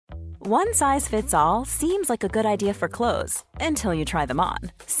One size fits all seems like a good idea for clothes until you try them on.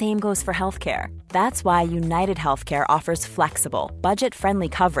 Same goes for healthcare. That's why United Healthcare offers flexible, budget-friendly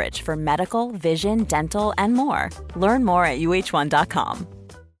coverage for medical, vision, dental, and more. Learn more at uh1.com.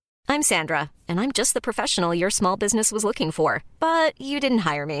 I'm Sandra, and I'm just the professional your small business was looking for. But you didn't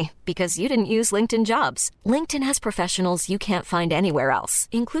hire me because you didn't use LinkedIn Jobs. LinkedIn has professionals you can't find anywhere else,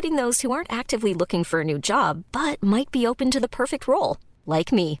 including those who aren't actively looking for a new job, but might be open to the perfect role,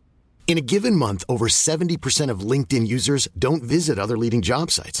 like me. In a given month, over 70% of LinkedIn users don't visit other leading job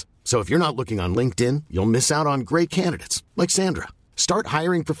sites. So if you're not looking on LinkedIn, you'll miss out on great candidates like Sandra. Start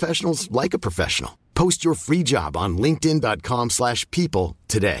hiring professionals like a professional. Post your free job on linkedin.com/people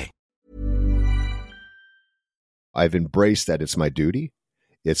today. I've embraced that it's my duty,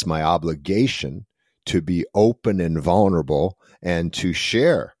 it's my obligation to be open and vulnerable and to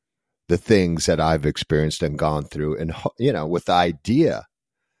share the things that I've experienced and gone through, and, you know, with the idea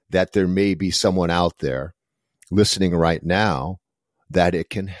that there may be someone out there listening right now that it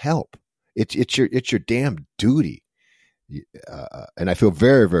can help. It's your damn duty. And I feel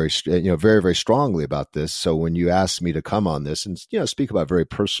very, very, very, very strongly about this. So when you asked me to come on this and, speak about very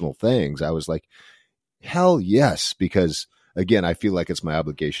personal things, I was like, hell yes, because again, I feel like it's my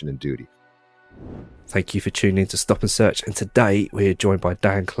obligation and duty. Thank you for tuning in to Stop and Search, and today we're joined by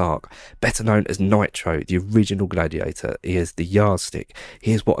Dan Clark, better known as Nitro, the original Gladiator. He is the yardstick.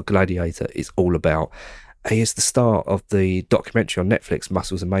 Here's what a Gladiator is all about. He is the star of the documentary on Netflix,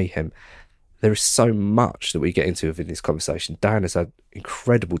 Muscles and Mayhem. There is so much that we get into within this conversation. Dan has had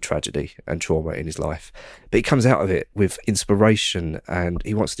incredible tragedy and trauma in his life, but he comes out of it with inspiration, and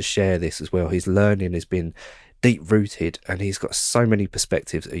he wants to share this as well. His learning has been deep-rooted, and he's got so many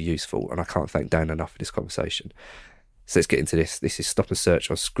perspectives that are useful, and I can't thank Dan enough for this conversation. So let's get into this. This is Stop and Search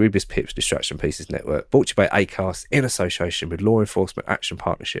on Scroobius Pip's Distraction Pieces Network, brought to you by Acast in association with Law Enforcement Action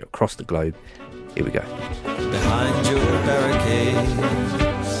Partnership across the globe. Here we go. Behind your barricades,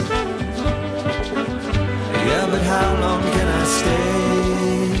 yeah, but how long can I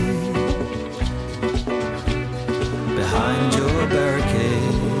stay behind your barricades?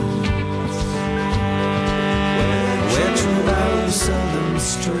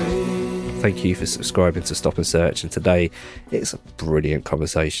 Thank you for subscribing to Stop and Search, and today it's a brilliant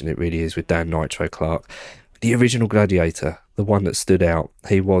conversation. It really is, with Dan Nitro Clark, the original Gladiator, the one that stood out.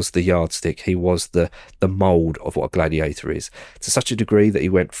 He was the yardstick. He was the mould of what a gladiator is, to such a degree that he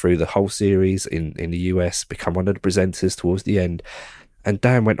went through the whole series in the US, become one of the presenters towards the end, and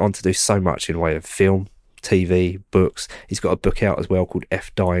Dan went on to do so much in the way of film, TV, books. He's got a book out as well called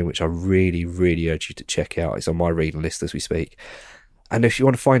F Dying, which I really, really urge you to check out. It's on my reading list as we speak. And if you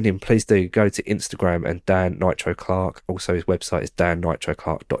want to find him, please do go to Instagram and Dan Nitro Clark. Also, his website is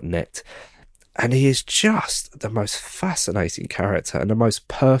dannitroclark.net. And he is just the most fascinating character, and the most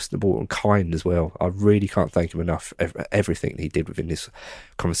personable and kind as well. I really can't thank him enough for everything that he did within this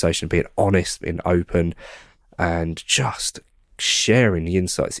conversation, being honest, being open, and just sharing the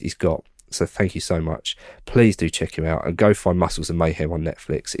insights that he's got. So thank you so much. Please do check him out and go find Muscles and Mayhem on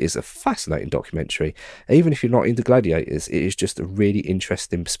Netflix. It is a fascinating documentary. Even if you're not into gladiators, it is just a really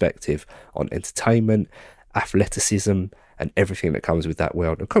interesting perspective on entertainment, athleticism, and everything that comes with that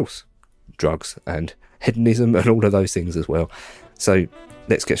world. Of course, drugs and hedonism and all of those things as well. So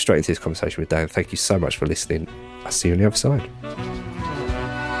let's get straight into this conversation with Dan. Thank you so much for listening. I'll see you on the other side.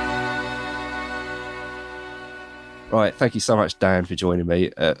 Right, thank you so much, Dan, for joining me.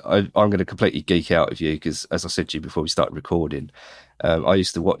 I'm going to completely geek out with you because, as I said to you before we started recording, I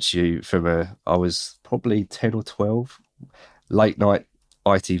used to watch you I was probably 10 or 12, late night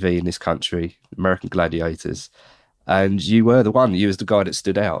ITV in this country, American Gladiators, and you were the one. You was the guy that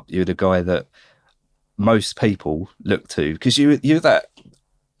stood out. You were the guy that most people look to, because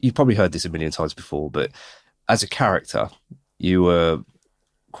you've probably heard this a million times before, but as a character, you were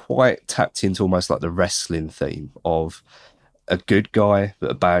quite tapped into almost like the wrestling theme of a good guy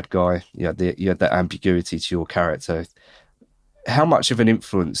but a bad guy. You had that ambiguity to your character. How much of an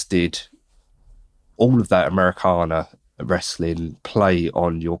influence did all of that Americana wrestling play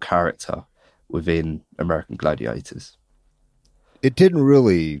on your character within American Gladiators? It didn't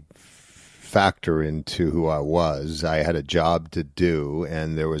really factor into who I was. I had a job to do,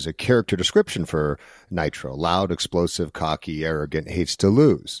 and there was a character description for Nitro: loud, explosive, cocky, arrogant, hates to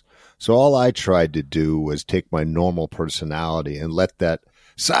lose. So all I tried to do was take my normal personality and let that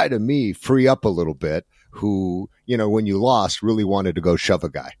side of me free up a little bit, who, when you lost, really wanted to go shove a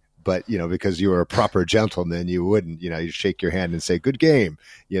guy. but, because you were a proper gentleman, you wouldn't, you'd shake your hand and say, good game,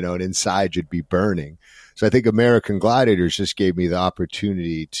 and inside you'd be burning. So I think American Gladiators just gave me the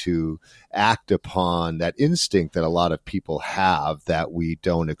opportunity to act upon that instinct that a lot of people have that we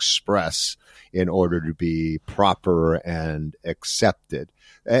don't express in order to be proper and accepted.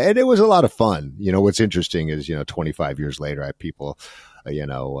 And it was a lot of fun. What's interesting is, 25 years later, I have people,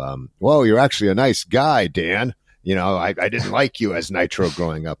 well, you're actually a nice guy, Dan. I didn't like you as Nitro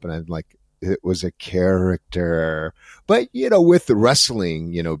growing up. And I'm like, it was a character. But, with the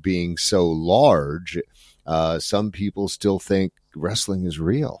wrestling, being so large, some people still think wrestling is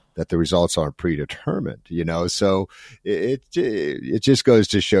real, that the results aren't predetermined, so it just goes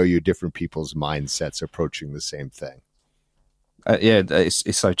to show you different people's mindsets approaching the same thing. Yeah,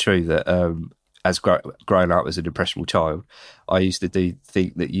 it's so true that as growing up as an impressionable child, I used to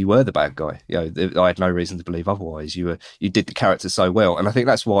think that you were the bad guy. I had no reason to believe otherwise. You did the character so well, and I think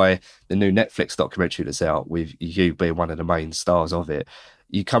that's why the new Netflix documentary that's out, with you being one of the main stars of it,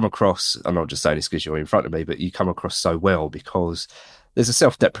 you come across, I'm not just saying this because you're in front of me, but you come across so well because there's a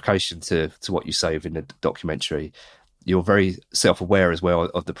self-deprecation to what you say within the documentary. You're very self-aware as well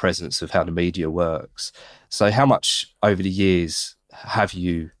of the presence of how the media works. So how much over the years have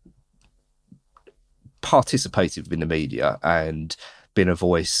you participated in the media and been a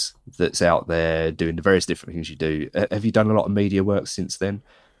voice that's out there doing the various different things you do? Have you done a lot of media work since then?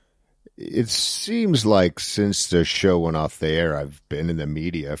 It seems like since the show went off the air, I've been in the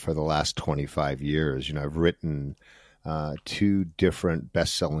media for the last 25 years. I've written 2 different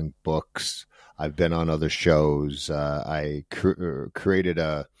best-selling books. I've been on other shows. I created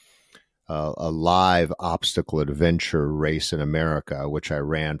a live obstacle adventure race in America, which I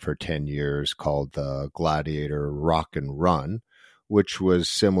ran for 10 years, called the Gladiator Rock and Run, which was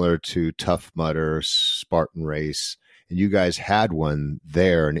similar to Tough Mudder, Spartan Race. And you guys had one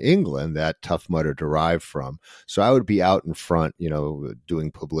there in England that Tough Mudder derived from. So I would be out in front, doing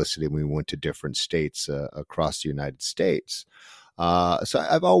publicity when we went to different states across the United States. So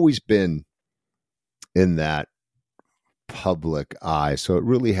I've always been in that public eye. So it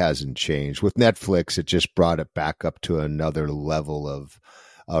really hasn't changed. With Netflix, it just brought it back up to another level of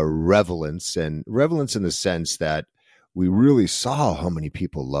relevance, and relevance in the sense that we really saw how many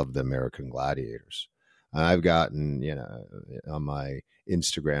people love the American Gladiators. I've gotten, on my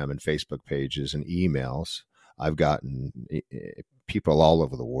Instagram and Facebook pages and emails, I've gotten people all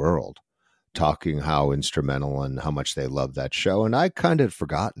over the world talking how instrumental and how much they love that show. And I kind of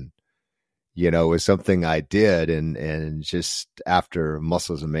forgotten, it was something I did. And just after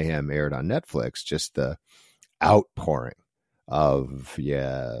Muscles and Mayhem aired on Netflix, just the outpouring of,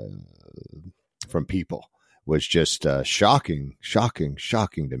 from people was just shocking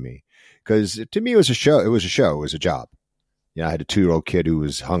to me. Because to me, it was a show. It was a job. I had a 2-year-old kid who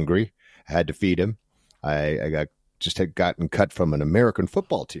was hungry. I had to feed him. I had gotten cut from an American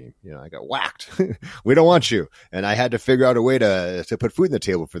football team. I got whacked. We don't want you. And I had to figure out a way to put food on the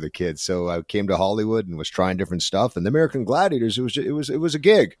table for the kids. So I came to Hollywood and was trying different stuff. And the American Gladiators, it was a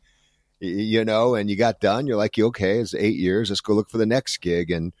gig, and you got done. You're like, okay, it's 8 years. Let's go look for the next gig.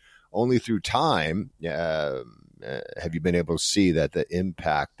 And only through time, have you been able to see that the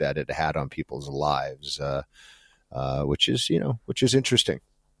impact that it had on people's lives, which is interesting.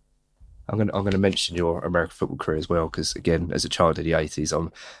 I'm going to mention your American football career as well, because again, as a child of the 80s, I'm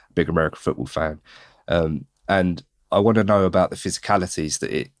a big American football fan, and I want to know about the physicalities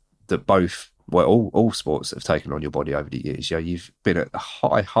that both, well, all sports have taken on your body over the years. You've been at a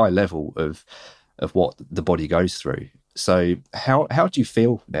high level of what the body goes through. So how do you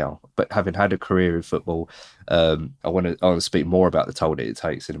feel now? But having had a career in football, I want to speak more about the toll that it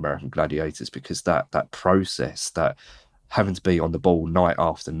takes in American Gladiators, because that process, that having to be on the ball night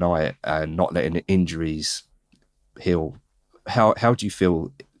after night and not letting the injuries heal. How do you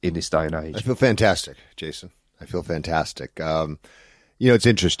feel in this day and age? I feel fantastic, Jason. I feel fantastic. It's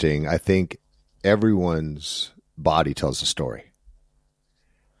interesting. I think everyone's body tells a story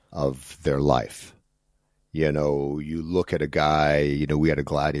of their life. You look at a guy, we had a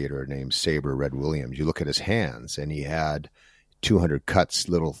gladiator named Sabre Red Williams. You look at his hands, and he had 200 cuts,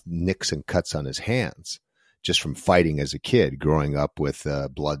 little nicks and cuts on his hands, just from fighting as a kid, growing up with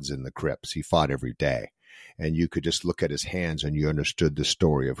Bloods in the Crips. He fought every day. And you could just look at his hands and you understood the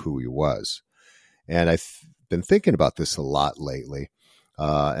story of who he was. And I've been thinking about this a lot lately.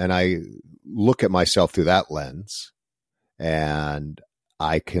 And I look at myself through that lens, and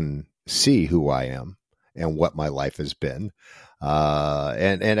I can see who I am and what my life has been.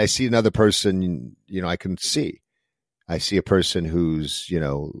 And I see another person, I can see. I see a person who's,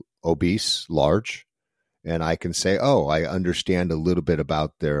 obese, large, and I can say, oh, I understand a little bit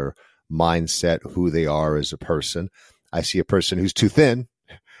about their mindset, who they are as a person. I see a person who's too thin.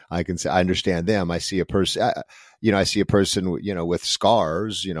 I can say, I understand them. I see a person, I see a person, with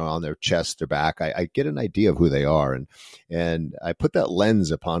scars, on their chest, their back. I get an idea of who they are. And I put that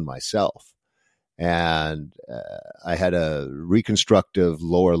lens upon myself. And I had a reconstructive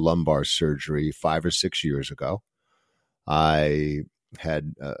lower lumbar surgery 5 or 6 years ago. I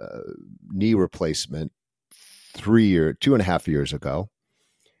had a knee replacement 2.5 years ago.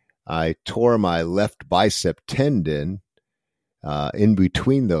 I tore my left bicep tendon in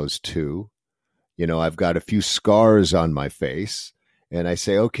between those two. I've got a few scars on my face, and I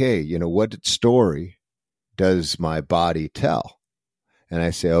say, okay, what story does my body tell? And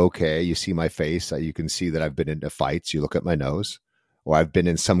I say, okay, you see my face. You can see that I've been into fights. You look at my nose, or I've been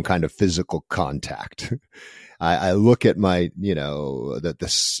in some kind of physical contact. I look at my,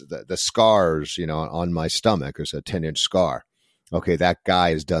 the scars, on my stomach. There's a 10-inch scar. Okay, that guy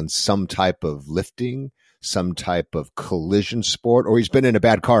has done some type of lifting, some type of collision sport, or he's been in a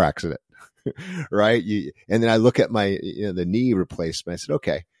bad car accident, right? And then I look at my, the knee replacement. I said,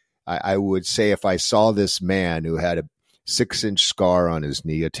 okay, I would say if I saw this man who had a 6-inch scar on his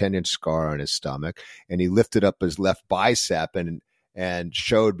knee, a 10-inch scar on his stomach, and he lifted up his left bicep and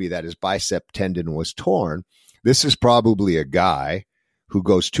showed me that his bicep tendon was torn, this is probably a guy who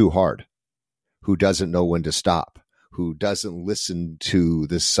goes too hard, who doesn't know when to stop, who doesn't listen to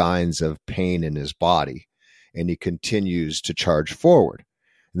the signs of pain in his body, and he continues to charge forward.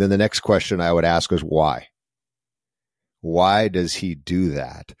 And then the next question I would ask is why? Why does he do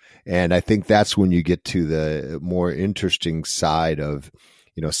that? And I think that's when you get to the more interesting side of,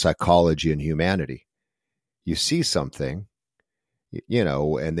 psychology and humanity. You see something,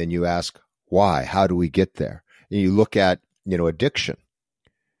 and then you ask, why? How do we get there? And you look at, addiction,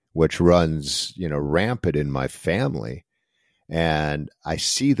 which runs, rampant in my family. And I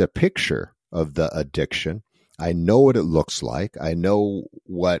see the picture of the addiction. I know what it looks like. I know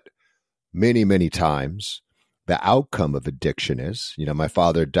what many, many times the outcome of addiction is. My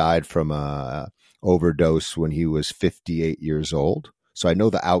father died from a overdose when he was 58 years old. So I know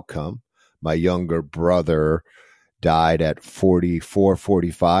the outcome. My younger brother died at 44,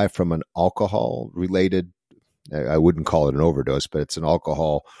 45 from an alcohol-related, I wouldn't call it an overdose, but it's an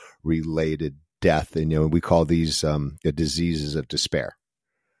alcohol-related death. And, we call these the diseases of despair,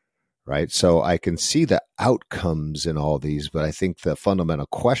 right? So I can see the outcomes in all these, but I think the fundamental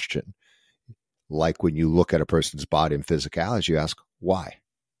question, like when you look at a person's body and physicality, you ask, why?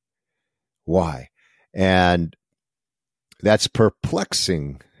 Why? And that's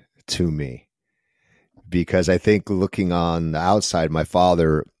perplexing to me, because I think looking on the outside, my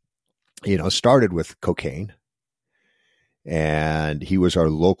father, started with cocaine, and he was our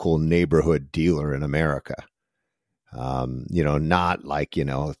local neighborhood dealer in America. Not like,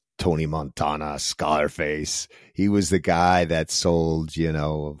 Tony Montana, Scarface. He was the guy that sold,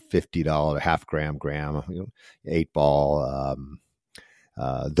 $50 half gram, 8-ball,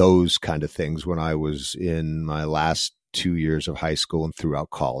 those kind of things when I was in my last 2 years of high school and throughout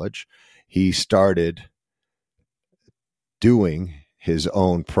college. He started doing his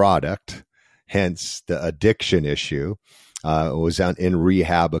own product, hence the addiction issue. Was in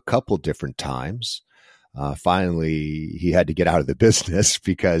rehab a couple different times. Finally, he had to get out of the business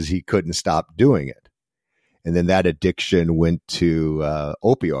because he couldn't stop doing it. And then that addiction went to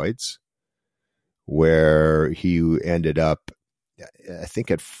opioids, where he ended up, I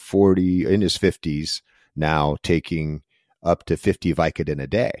think at 40, in his 50s now, taking up to 50 Vicodin a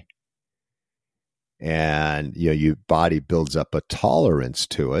day. And, your body builds up a tolerance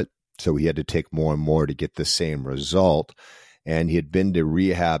to it. So he had to take more and more to get the same result. And he had been to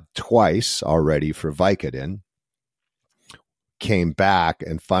rehab twice already for Vicodin, came back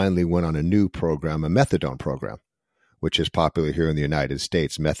and finally went on a new program, a methadone program, which is popular here in the United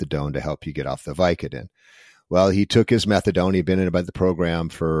States, methadone to help you get off the Vicodin. Well, he took his methadone. He'd been in about the program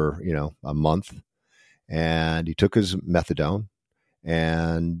for, a month, and he took his methadone,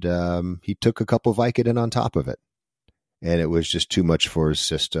 and he took a couple Vicodin on top of it. And it was just too much for his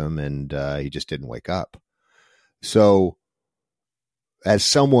system, and he just didn't wake up. So as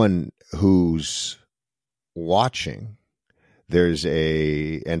someone who's watching,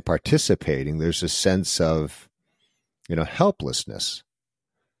 and participating, there's a sense of, helplessness.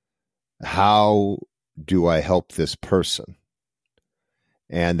 How do I help this person?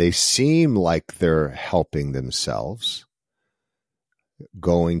 And they seem like they're helping themselves,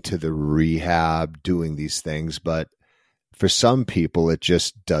 going to the rehab, doing these things, but for some people, it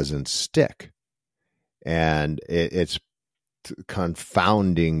just doesn't stick. And it's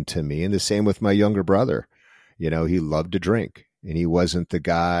confounding to me. And the same with my younger brother. He loved to drink, and he wasn't the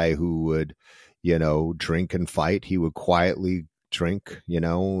guy who would, drink and fight. He would quietly drink,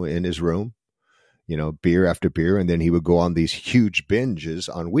 in his room, beer after beer. And then he would go on these huge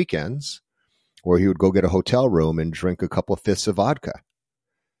binges on weekends where he would go get a hotel room and drink a couple of fifths of vodka,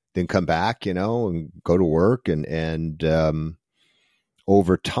 then come back, and go to work. And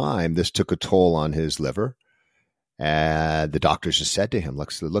over time, this took a toll on his liver. And the doctors just said to him,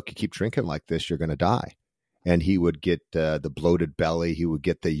 look, you keep drinking like this, you're going to die. And he would get the bloated belly. He would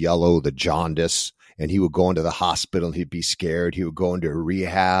get the yellow, the jaundice, and he would go into the hospital and he'd be scared. He would go into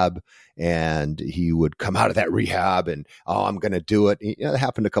rehab and he would come out of that rehab and, I'm going to do it. It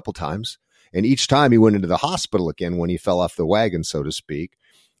happened a couple times. And each time he went into the hospital again, when he fell off the wagon, so to speak,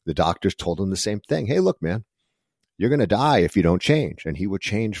 the doctors told him the same thing. Hey, look, man, you're going to die if you don't change. And he would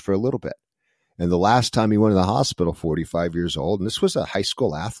change for a little bit. And the last time he went to the hospital, 45 years old, and this was a high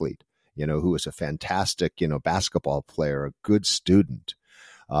school athlete, who was a fantastic, basketball player, a good student,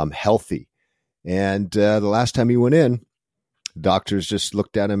 healthy. And the last time he went in, doctors just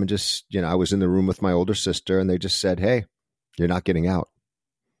looked at him and just, I was in the room with my older sister and they just said, hey, you're not getting out.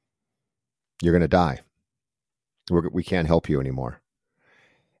 You're going to die. We can't help you anymore.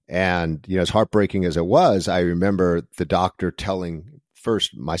 And, as heartbreaking as it was, I remember the doctor telling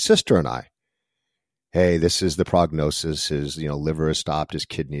first my sister and I, hey, this is the prognosis. His, liver is stopped. His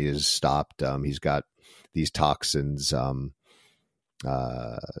kidney is stopped. He's got these toxins.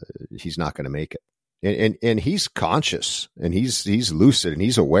 He's not going to make it. And he's conscious and he's lucid and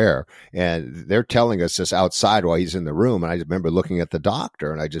he's aware. And they're telling us this outside while he's in the room. And I remember looking at the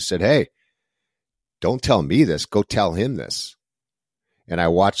doctor and I just said, hey, don't tell me this. Go tell him this. And I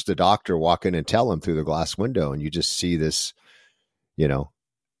watched the doctor walk in and tell him through the glass window. And you just see this,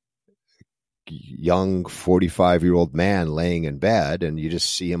 young 45-year-old man laying in bed, and you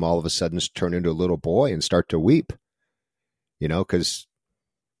just see him all of a sudden turn into a little boy and start to weep, because,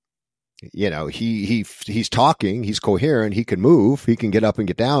 he's talking, he's coherent, he can move, he can get up and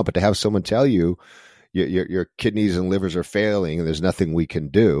get down, but to have someone tell you your kidneys and livers are failing and there's nothing we can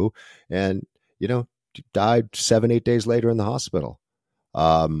do. And, died 7-8 days later in the hospital.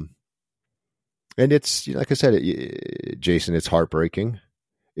 And it's, like I said, Jason, it's heartbreaking.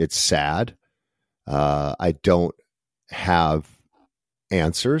 It's sad. I don't have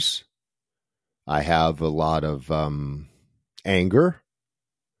answers. I have a lot of anger,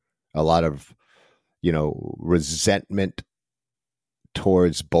 a lot of, resentment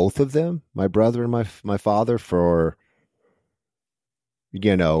towards both of them, my brother and my father, for,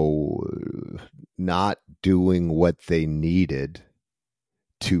 not doing what they needed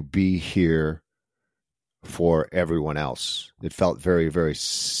to be here for everyone else. It felt very, very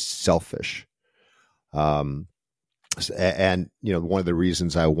selfish. And, one of the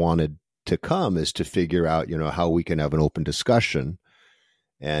reasons I wanted to come is to figure out, how we can have an open discussion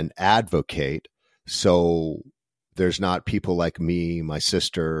and advocate. So there's not people like me, my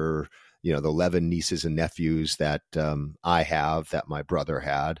sister, the 11 nieces and nephews that I have, that my brother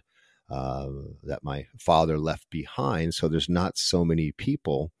had, that my father left behind. So there's not so many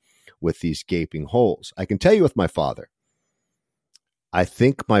people with these gaping holes. I can tell you with my father, I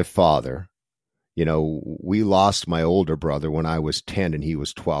think my father, we lost my older brother when I was 10 and he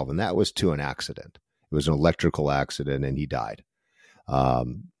was 12, and that was to an accident. It was an electrical accident and he died.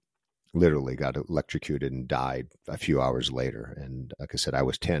 Literally got electrocuted and died a few hours later. And like I said, I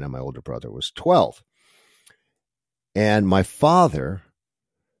was 10 and my older brother was 12. And my father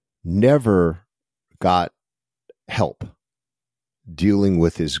never got help dealing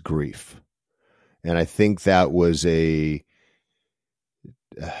with his grief. And I think that was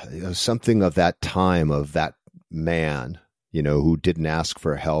something of that time, of that man, who didn't ask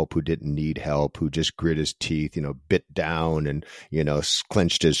for help, who didn't need help, who just grit his teeth, bit down and,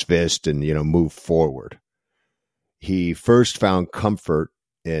 clenched his fist and, moved forward. He first found comfort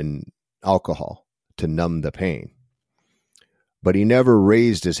in alcohol to numb the pain, but he never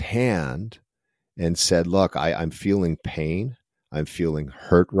raised his hand and said, look, I'm feeling pain. I'm feeling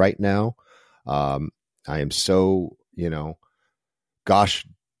hurt right now. I am so, gosh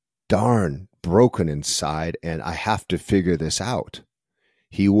darn broken inside, and I have to figure this out.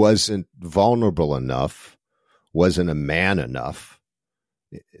 He wasn't vulnerable enough, wasn't a man enough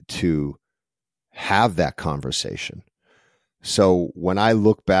to have that conversation. So when I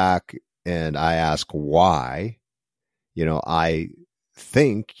look back and I ask why, I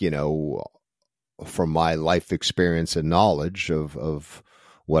think, from my life experience and knowledge of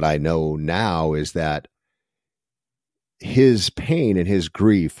what I know now, is that his pain and his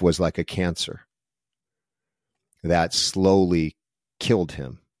grief was like a cancer that slowly killed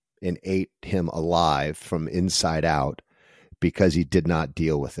him and ate him alive from inside out because he did not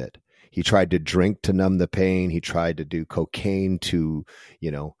deal with it. He tried to drink to numb the pain. He tried to do cocaine to,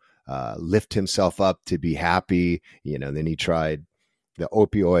 lift himself up to be happy. Then he tried the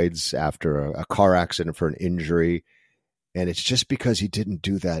opioids after a car accident for an injury. And it's just because he didn't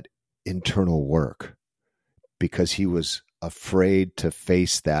do that internal work, because he was afraid to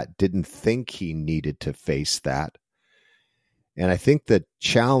face that, didn't think he needed to face that. And I think the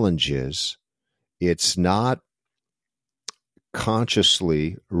challenge is it's not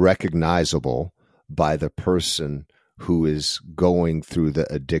consciously recognizable by the person who is going through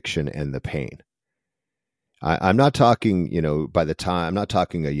the addiction and the pain. I'm not talking, I'm not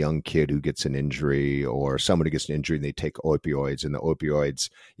talking a young kid who gets an injury or someone who gets an injury and they take opioids and the opioids,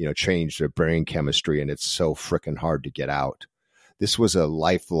 change their brain chemistry and it's so freaking hard to get out. This was a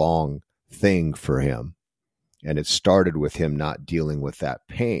lifelong thing for him. And it started with him not dealing with that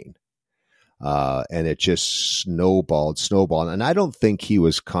pain. And it just snowballed. And I don't think he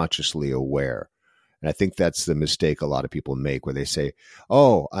was consciously aware. And I think that's the mistake a lot of people make where they say,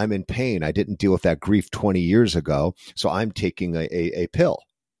 oh, I'm in pain. I didn't deal with that grief 20 years ago. So I'm taking a pill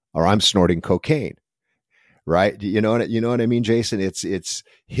or I'm snorting cocaine. Right. You know what I mean, Jason? It's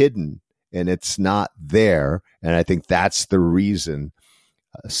hidden and it's not there. And I think that's the reason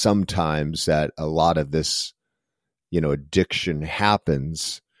sometimes that a lot of this, addiction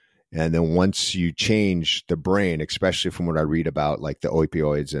happens. And then once you change the brain, especially from what I read about, like the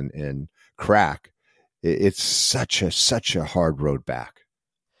opioids and crack, it's such a hard road back.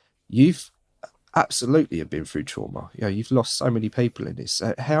 You've absolutely been through trauma. You've lost so many people in this.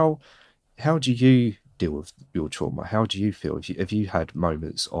 How do you deal with your trauma? How do you feel? Have you had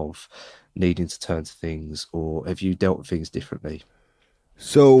moments of needing to turn to things, or have you dealt with things differently?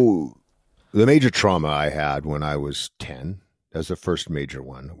 So the major trauma I had when I was 10, that was the first major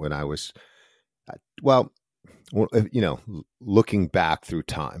one. When I was, looking back through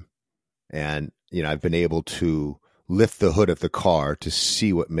time, and I've been able to lift the hood of the car to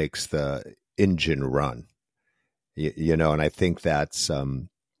see what makes the engine run. And I think that's a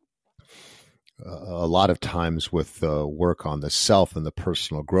lot of times with the work on the self and the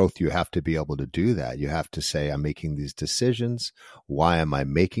personal growth, you have to be able to do that. You have to say, I'm making these decisions. Why am I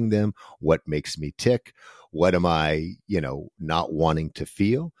making them? What makes me tick? What am I, not wanting to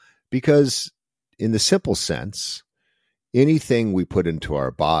feel? Because in the simple sense, anything we put into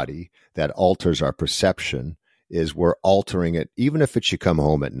our body that alters our perception is we're altering it, even if it's you come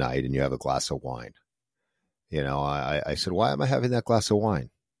home at night and you have a glass of wine. I said, why am I having that glass of wine?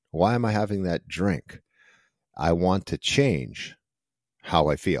 Why am I having that drink? I want to change how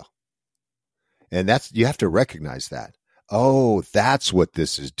I feel. And you have to recognize that. Oh, that's what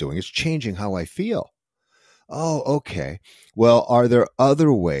this is doing. It's changing how I feel. Oh, okay. Well, are there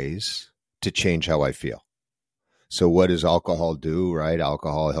other ways to change how I feel? So what does alcohol do, right?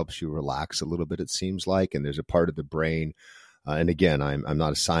 Alcohol helps you relax a little bit, it seems like. And there's a part of the brain. And again, I'm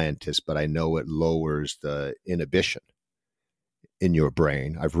not a scientist, but I know it lowers the inhibition in your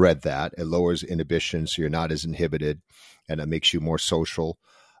brain. I've read that. It lowers inhibition, so you're not as inhibited, and it makes you more social.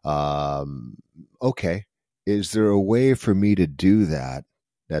 Okay. Is there a way for me to do that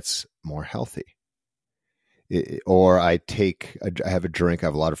that's more healthy? Or I have a drink. I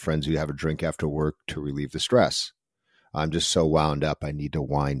have a lot of friends who have a drink after work to relieve the stress. I'm just so wound up, I need to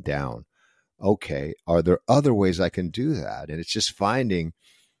wind down. Okay. Are there other ways I can do that? And it's just finding,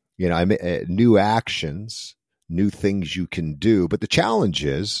 new actions, new things you can do. But the challenge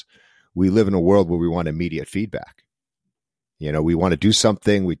is we live in a world where we want immediate feedback. We want to do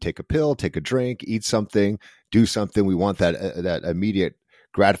something. We take a pill, take a drink, eat something, do something. We want that immediate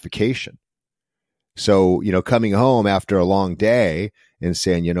gratification. So, coming home after a long day and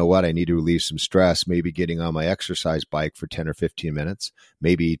saying, you know what, I need to relieve some stress, maybe getting on my exercise bike for 10 or 15 minutes,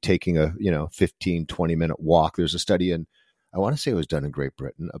 maybe taking a, 15, 20-minute walk. There's a study I want to say it was done in Great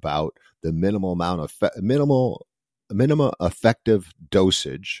Britain about the minimum effective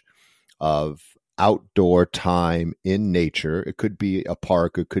dosage of outdoor time in nature. It could be a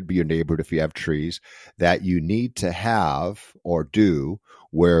park, it could be your neighborhood if you have trees, that you need to have or do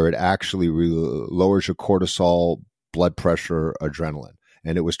where it actually lowers your cortisol, blood pressure, adrenaline.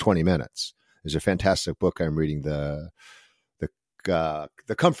 And it was 20 minutes. There's a fantastic book I'm reading, the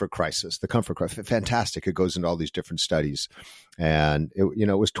Comfort Crisis. Fantastic. It goes into all these different studies. And it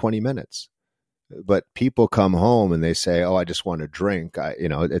was 20 minutes. But people come home and they say, oh, I just want to drink.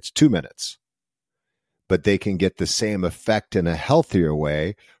 It's 2 minutes. But they can get the same effect in a healthier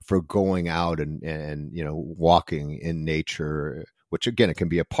way for going out and walking in nature which again, it can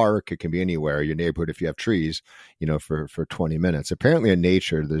be a park, it can be anywhere, your neighborhood if you have trees, for 20 minutes. Apparently in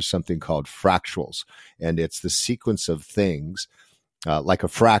nature, there's something called fractals, and it's the sequence of things like a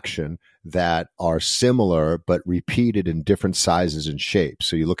fraction that are similar but repeated in different sizes and shapes.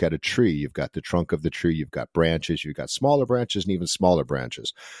 So you look at a tree, you've got the trunk of the tree, you've got branches, you've got smaller branches and even smaller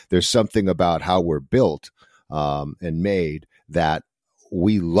branches. There's something about how we're built and made that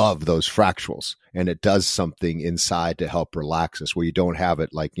we love those fractals, and it does something inside to help relax us, where you don't have it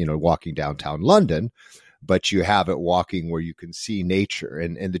like, walking downtown London, but you have it walking where you can see nature.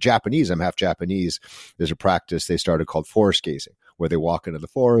 And the Japanese, I'm half Japanese, there's a practice they started called forest gazing, where they walk into the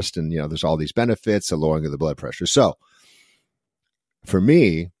forest and, there's all these benefits, the lowering of the blood pressure. So for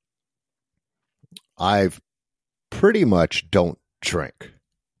me, I've pretty much don't drink.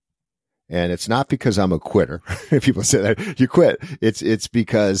 And it's not because I'm a quitter. People say that you quit. It's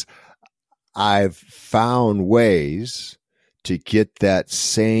because I've found ways to get that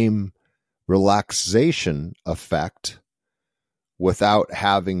same relaxation effect without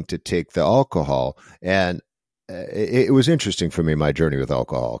having to take the alcohol. And it was interesting for me, my journey with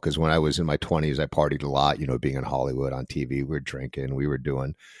alcohol, because when I was in my 20s, I partied a lot, being in Hollywood on TV, we were drinking, we were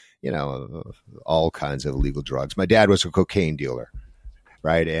doing, all kinds of illegal drugs. My dad was a cocaine dealer,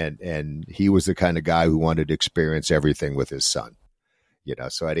 right? And he was the kind of guy who wanted to experience everything with his son.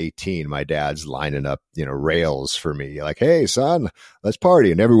 So at 18, my dad's lining up, rails for me, like, hey, son, let's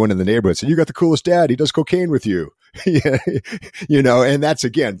party. And everyone in the neighborhood said, you got the coolest dad. He does cocaine with you. And that's,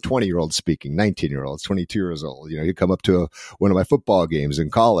 again, 20-year-olds speaking, 19-year-olds, 22 years old. He'd come up to one of my football games in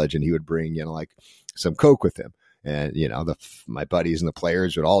college and he would bring, like some Coke with him. And, my buddies and the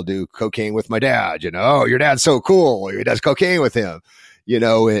players would all do cocaine with my dad. Oh, your dad's so cool. He does cocaine with him,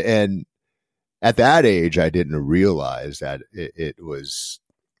 and at that age, I didn't realize that it was,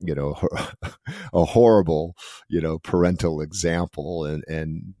 a horrible, parental example.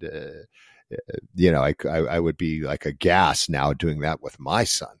 And I would be like aghast now doing that with my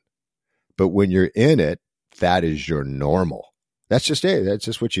son. But when you're in it, that is your normal. That's just it. That's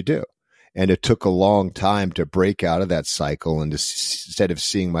just what you do. And it took a long time to break out of that cycle. And instead of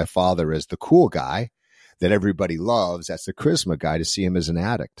seeing my father as the cool guy that everybody loves, that's the charisma guy, to see him as an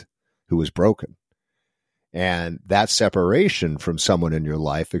addict who was broken. And that separation from someone in your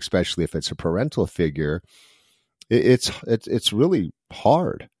life, especially if it's a parental figure, it's really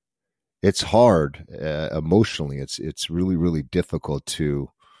hard. It's hard emotionally. It's really, really difficult to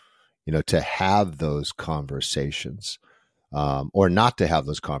have those conversations, or not to have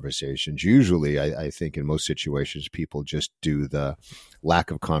those conversations. Usually, I think in most situations, people just do the lack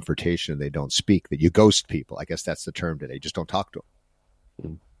of confrontation. They don't speak, that you ghost people. I guess that's the term today. You just don't talk to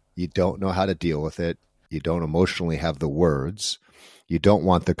them. You don't know how to deal with it. You don't emotionally have the words. You don't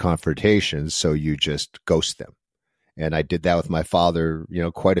want the confrontations, so you just ghost them. And I did that with my father,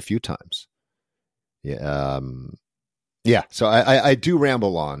 quite a few times. Yeah. So I do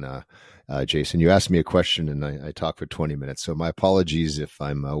ramble on, Jason. You asked me a question and I talked for 20 minutes. So my apologies if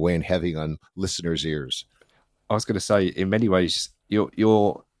I'm weighing heavy on listeners' ears. I was going to say, in many ways,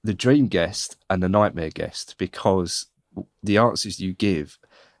 you're the dream guest and the nightmare guest, because the answers you give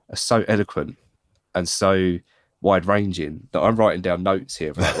are so eloquent and so wide-ranging that I'm writing down notes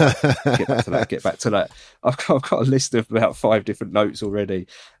here. Get back to that. I've got a list of about 5 different notes already,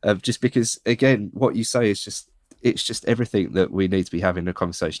 just because, again, what you say is it's just everything that we need to be having a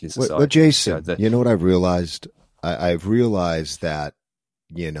conversation in society. Well, Jason, you know what I've realized? I've realized that,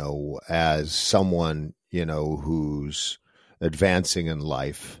 as someone, who's advancing in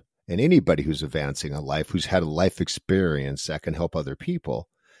life, and anybody who's advancing in life, who's had a life experience that can help other people,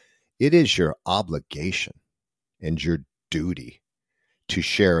 it is your obligation and your duty to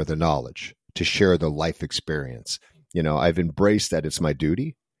share the knowledge, to share the life experience. I've embraced that it's my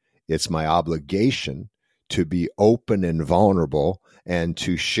duty. It's my obligation to be open and vulnerable and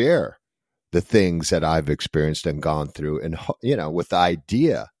to share the things that I've experienced and gone through. And, with the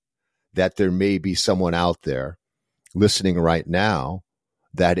idea that there may be someone out there listening right now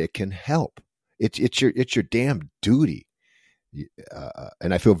that it can help. It's your damn duty.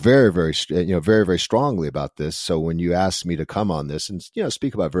 And I feel very, very, very, very strongly about this. So when you asked me to come on this and,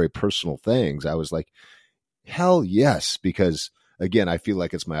 speak about very personal things, I was like, hell yes, because again, I feel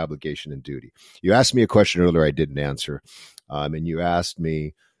like it's my obligation and duty. You asked me a question earlier I didn't answer. And you asked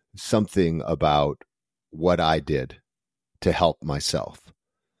me something about what I did to help myself,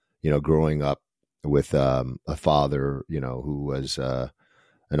 growing up with a father, who was an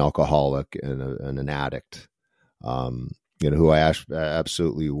alcoholic and an addict, who I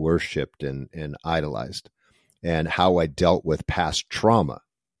absolutely worshipped and idolized, and how I dealt with past trauma.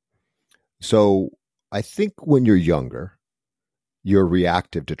 So I think when you're younger, you're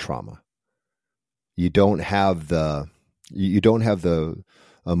reactive to trauma. You don't have the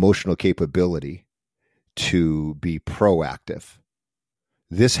emotional capability to be proactive.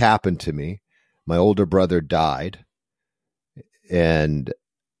 This happened to me. My older brother died, and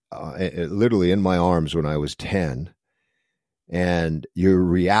literally in my arms when I was 10. And you're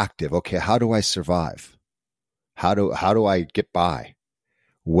reactive. Okay, how do I survive? How do I get by?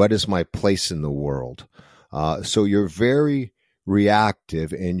 What is my place in the world? So you're very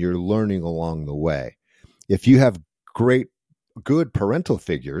reactive, and you're learning along the way. If you have good parental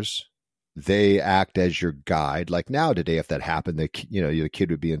figures, they act as your guide. Like now today, if that happened, the kid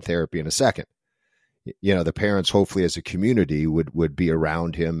would be in therapy in a second. The parents, hopefully as a community, would be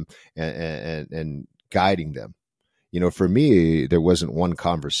around him and guiding them. For me, there wasn't one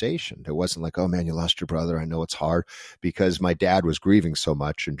conversation. There wasn't like, oh man, you lost your brother. I know it's hard, because my dad was grieving so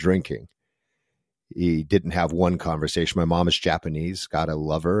much and drinking. He didn't have one conversation. My mom is Japanese. God, I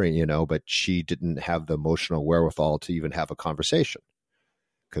love her, but she didn't have the emotional wherewithal to even have a conversation,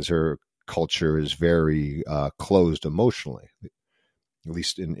 because her culture is very closed emotionally, at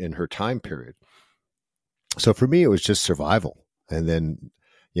least in her time period. So for me, it was just survival. And then,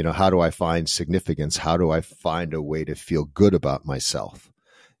 how do I find significance? How do I find a way to feel good about myself?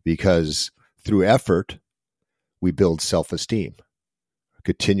 Because through effort, we build self-esteem.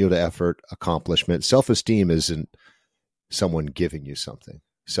 Continual effort, accomplishment. Self-esteem isn't someone giving you something.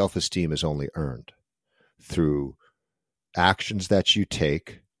 Self-esteem is only earned through actions that you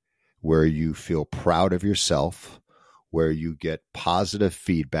take, where you feel proud of yourself, where you get positive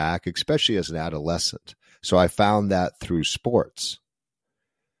feedback, especially as an adolescent. So I found that through sports.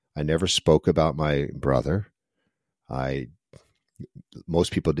 I never spoke about my brother.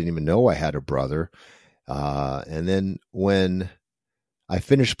 Most people didn't even know I had a brother. And then when I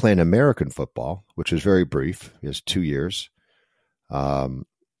finished playing American football, which was very brief, it was 2 years,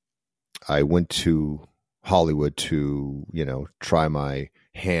 I went to Hollywood to, try my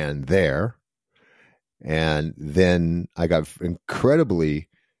hand there. And then I got incredibly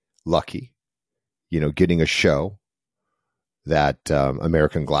lucky, getting a show that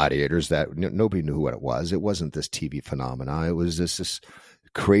American Gladiators, that nobody knew what it was. It wasn't this TV phenomena. It was this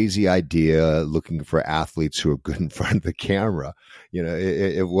crazy idea looking for athletes who are good in front of the camera.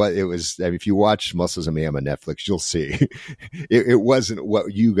 It was, I mean, if you watch Muscles and Mayhem on Netflix, you'll see it wasn't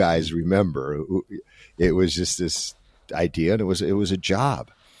what you guys remember. It was just this idea, and it was a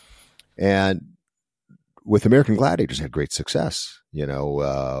job. And with American Gladiators, had great success.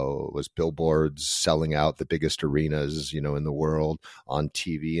 Was billboards selling out the biggest arenas, in the world, on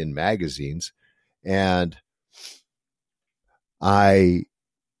TV and magazines. And I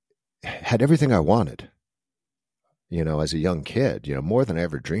had everything I wanted, as a young kid, more than I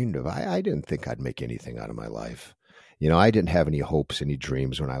ever dreamed of. I didn't think I'd make anything out of my life. I didn't have any hopes, any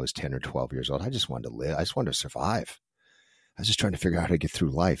dreams when I was 10 or 12 years old. I just wanted to live. I just wanted to survive. I was just trying to figure out how to get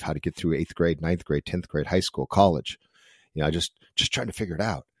through life, how to get through 8th grade, 9th grade, 10th grade, high school, college. Just trying to figure it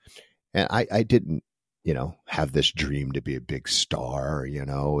out. And I didn't, have this dream to be a big star.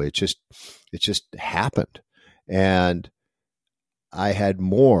 It just happened. And I had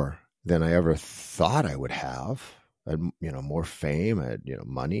more than I ever thought I would have. I had, more fame. I had,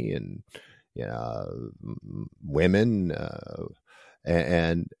 money and, women,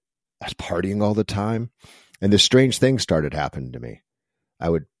 and I was partying all the time. And this strange thing started happening to me. I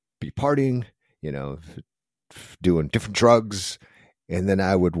would be partying, doing different drugs. And then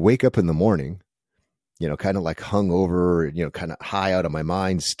I would wake up in the morning, kind of like hungover, kind of high out of my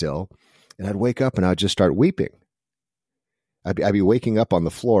mind still. And I'd wake up and I'd just start weeping. I'd be waking up on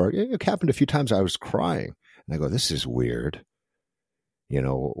the floor. It happened a few times. I was crying. And I go, this is weird.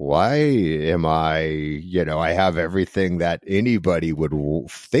 Why am I, I have everything that anybody would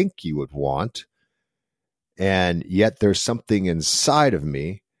think you would want. And yet there's something inside of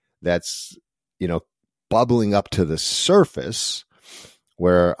me that's, bubbling up to the surface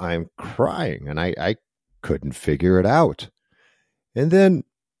where I'm crying, and I couldn't figure it out. And then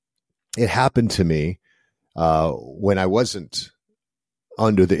it happened to me when I wasn't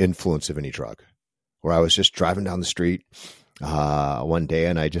under the influence of any drug, where I was just driving down the street one day,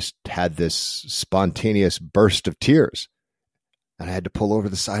 and I just had this spontaneous burst of tears, and I had to pull over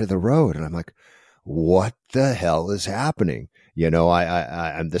the side of the road, and I'm like, what the hell is happening?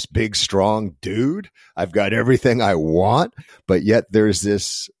 I'm this big, strong dude. I've got everything I want, but yet there's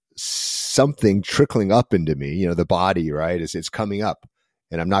this something trickling up into me, the body, right? It's coming up,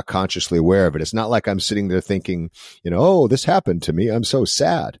 and I'm not consciously aware of it. It's not like I'm sitting there thinking, oh, this happened to me. I'm so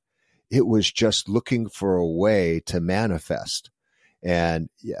sad. It was just looking for a way to manifest. And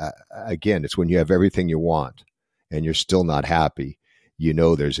again, it's when you have everything you want. and you're still not happy, you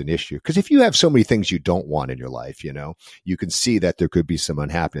know there's an issue. Because if you have so many things you don't want in your life, you know, you can see that there could be some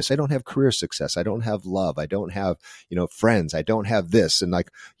unhappiness. I don't have career success. I don't have love. I don't have, you know, friends. I don't have this. And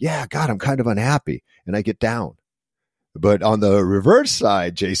like, yeah, God, I'm kind of unhappy. And I get down. But on the reverse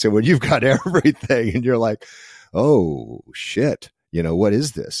side, Jason, when you've got everything and you're like, oh, shit, you know, what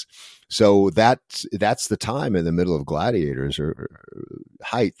is this? So that's the time in the middle of Gladiators or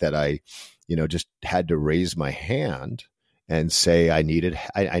height that I, you know, just had to raise my hand and say, I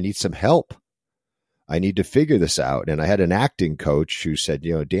need some help. I need to figure this out. And I had an acting coach who said,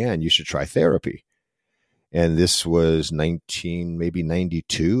 you know, Dan, you should try therapy. And this was maybe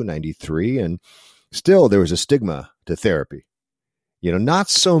 92, 93. And still there was a stigma to therapy, you know, not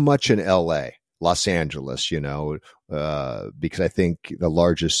so much in LA, Los Angeles, you know, because I think the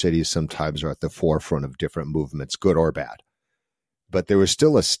largest cities sometimes are at the forefront of different movements, good or bad. But there was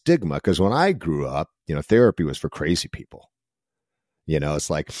still a stigma because when I grew up, you know, therapy was for crazy people. You know, it's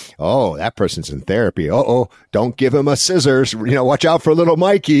like, oh, that person's in therapy. Oh, don't give him a scissors. You know, watch out for little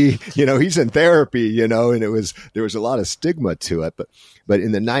Mikey. You know, he's in therapy, you know, and there was a lot of stigma to it. But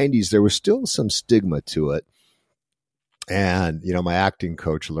in the 90s, there was still some stigma to it. And, you know, my acting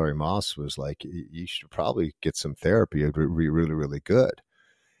coach, Larry Moss, was like, you should probably get some therapy. It would be really, really good.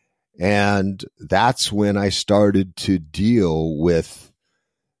 And that's when I started to deal with,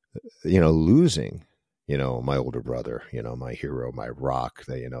 you know, losing, you know, my older brother, you know, my hero, my rock,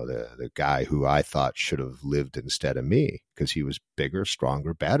 the guy who I thought should have lived instead of me because he was bigger,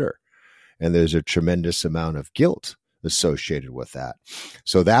 stronger, better. And there's a tremendous amount of guilt associated with that.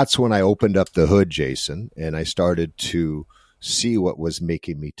 So that's when I opened up the hood, Jason, and I started to see what was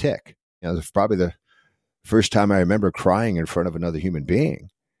making me tick. You know, it was probably the first time I remember crying in front of another human being.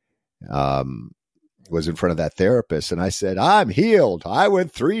 Was in front of that therapist, and I said, I'm healed. I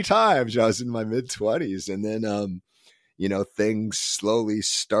went 3 times. I was in my mid-20s, and then, you know, things slowly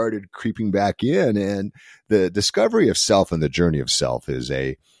started creeping back in, and the discovery of self and the journey of self is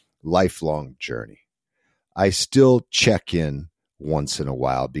a lifelong journey. I still check in once in a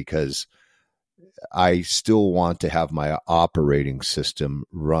while because I still want to have my operating system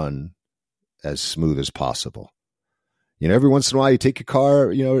run as smooth as possible. You know, every once in a while you take your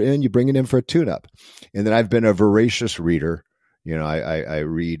car, you know, and you bring it in for a tune-up. And then I've been a voracious reader. You know, I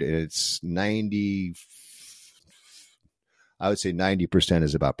read, it's 90, I would say 90%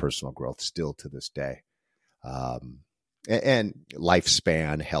 is about personal growth still to this day. And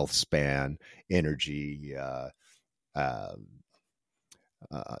lifespan, health span, energy, like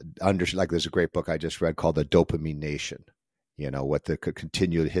there's a great book I just read called The Dopamine Nation. You know, what the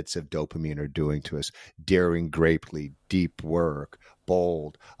continued hits of dopamine are doing to us. Daring Greatly, Deep Work,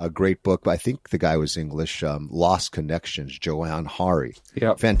 Bold, a great book. I think the guy was English, Lost Connections, Joanne Hari.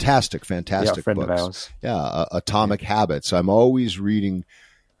 Yep. Fantastic friend books. Of ours. Yeah, Atomic Habits. I'm always reading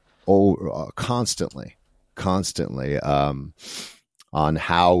constantly on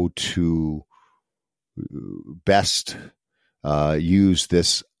how to best use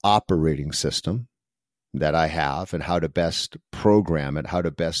this operating system that I have and how to best program it, how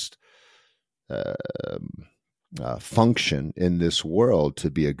to best function in this world to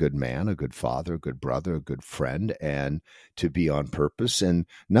be a good man, a good father, a good brother, a good friend, and to be on purpose and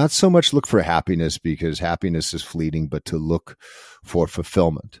not so much look for happiness because happiness is fleeting, but to look for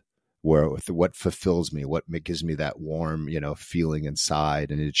fulfillment, where what fulfills me, what gives me that warm, you know, feeling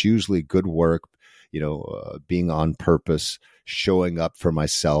inside. And it's usually good work, you know, being on purpose, showing up for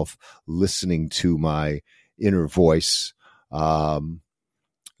myself, listening to my inner voice,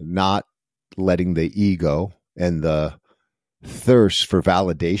 not letting the ego and the thirst for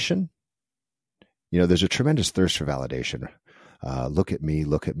validation. You know, there's a tremendous thirst for validation. Look at me,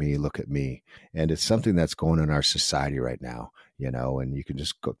 look at me, look at me. And it's something that's going on in our society right now, you know, and you can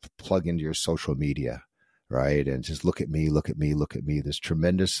just go plug into your social media, right? And just look at me, look at me, look at me. This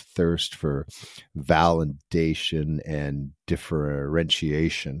tremendous thirst for validation and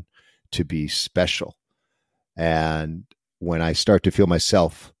differentiation to be special. And when I start to feel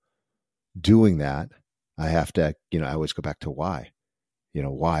myself doing that, I have to, you know, I always go back to why, you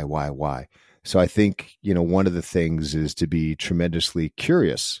know, why? So I think, you know, one of the things is to be tremendously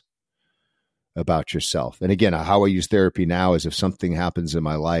curious about yourself. And again, how I use therapy now is if something happens in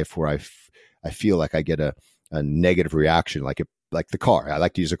my life where I feel like I get a negative reaction, like the car. I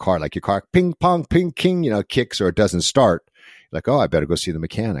like to use a car, like your car, ping, pong, ping, king, you know, kicks or it doesn't start. Like, oh, I better go see the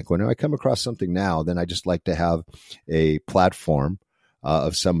mechanic. When I come across something now, then I just like to have a platform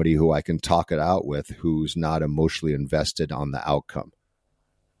of somebody who I can talk it out with, who's not emotionally invested on the outcome.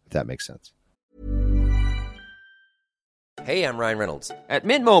 If that makes sense. Hey, I'm Ryan Reynolds. At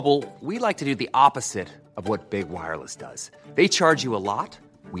Mint Mobile, we like to do the opposite of what Big Wireless does. They charge you a lot,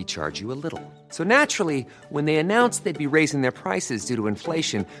 we charge you a little. So naturally, when they announced they'd be raising their prices due to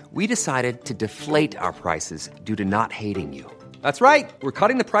inflation, we decided to deflate our prices due to not hating you. That's right. We're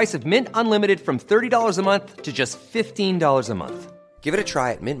cutting the price of Mint Unlimited from $30 a month to just $15 a month. Give it a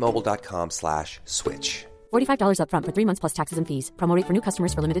try at mintmobile.com/switch. $45 up front for 3 months plus taxes and fees. Promo rate for new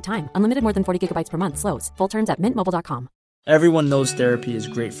customers for limited time. Unlimited more than 40 gigabytes per month. Slows full terms at mintmobile.com. Everyone knows therapy is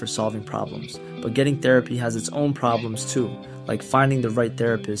great for solving problems, but getting therapy has its own problems too, like finding the right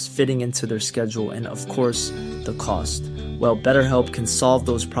therapist, fitting into their schedule, and of course, the cost. Well, BetterHelp can solve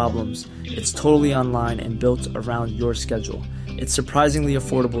those problems. It's totally online and built around your schedule. It's surprisingly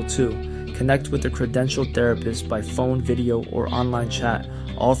affordable too. Connect with a credentialed therapist by phone, video, or online chat,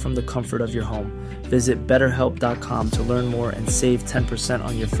 all from the comfort of your home. Visit BetterHelp.com to learn more and save 10%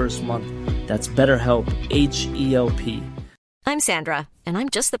 on your first month. That's BetterHelp, H-E-L-P. I'm Sandra, and I'm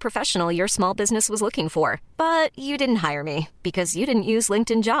just the professional your small business was looking for. But you didn't hire me because you didn't use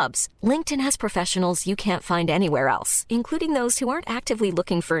LinkedIn Jobs. LinkedIn has professionals you can't find anywhere else, including those who aren't actively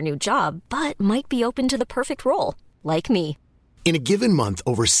looking for a new job, but might be open to the perfect role, like me. In a given month,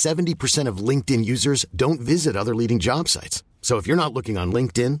 over 70% of LinkedIn users don't visit other leading job sites. So if you're not looking on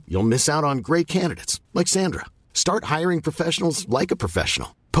LinkedIn, you'll miss out on great candidates like Sandra. Start hiring professionals like a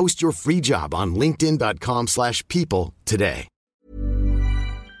professional. Post your free job on linkedin.com/people today.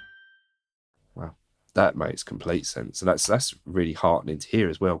 Wow, that makes complete sense. And that's really heartening to hear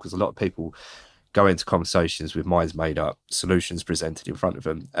as well, because a lot of people go into conversations with minds made up, solutions presented in front of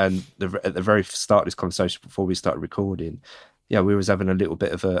them. And at the very start of this conversation, before we started recording, we was having a little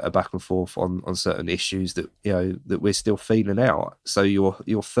bit of a back and forth on certain issues that, that we're still feeling out. So your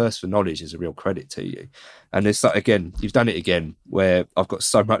thirst for knowledge is a real credit to you. And it's like, again, you've done it again, where I've got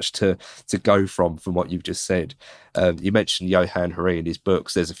so much to go from what you've just said. You mentioned Johan Hari and his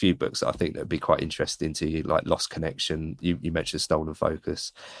books. There's a few books that I think that would be quite interesting to you, like Lost Connection. You mentioned Stolen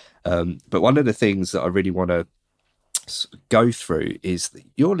Focus. But one of the things that I really want to go through is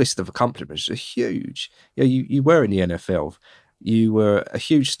your list of accomplishments are huge. You were in the NFL. You were a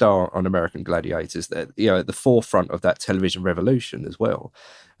huge star on American Gladiators, that at the forefront of that television revolution as well.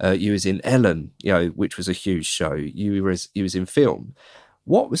 You was in Ellen, which was a huge show. You was in film.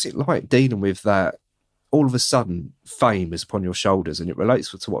 What was it like dealing with that? All of a sudden, fame is upon your shoulders, and it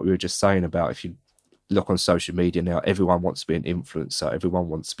relates to what we were just saying about if you look on social media now, everyone wants to be an influencer. Everyone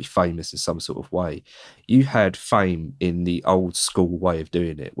wants to be famous in some sort of way. You had fame in the old school way of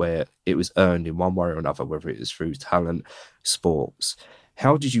doing it, where it was earned in one way or another, whether it was through talent, sports.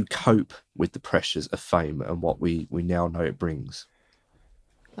 How did you cope with the pressures of fame and what we now know it brings?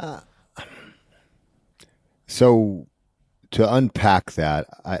 So to unpack that,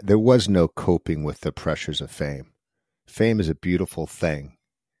 there was no coping with the pressures of fame. Fame is a beautiful thing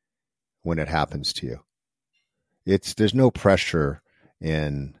when it happens to you. There's no pressure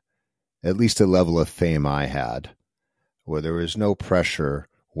in at least the level of fame I had, where there was no pressure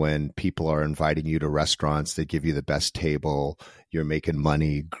when people are inviting you to restaurants, they give you the best table, you're making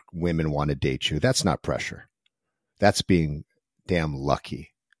money, women want to date you. That's not pressure. That's being damn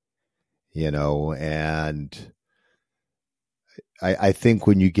lucky, and I think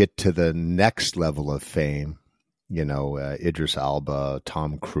when you get to the next level of fame, Idris Elba,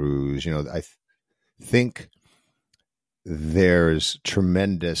 Tom Cruise, I think there's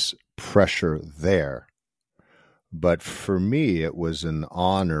tremendous pressure there. But for me, it was an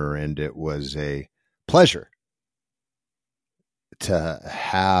honor and it was a pleasure to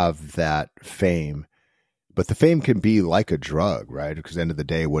have that fame. But the fame can be like a drug, right? Because at the end of the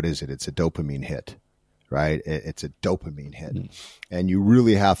day, what is it? It's a dopamine hit, right? It's a dopamine hit. And you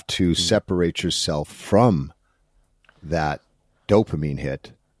really have to separate yourself from that dopamine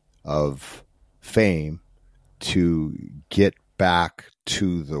hit of fame to get back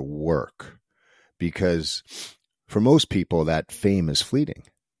to the work, because for most people that fame is fleeting,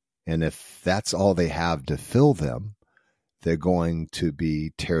 and if that's all they have to fill them, they're going to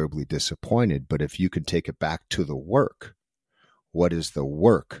be terribly disappointed. But if you can take it back to the work, what is the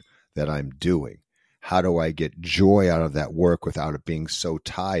work that I'm doing? How do I get joy out of that work without it being so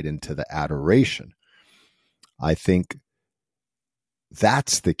tied into the adoration? I think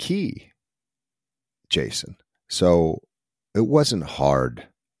that's the key, Jason. So it wasn't hard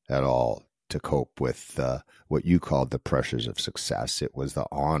at all to cope with what you called the pressures of success. It was the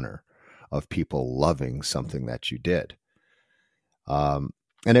honor of people loving something that you did. And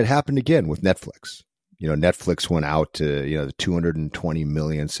it happened again with Netflix. Netflix went out to, the 220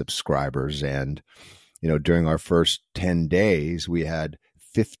 million subscribers. And, during our first 10 days, we had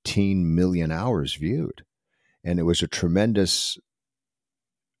 15 million hours viewed. And it was a tremendous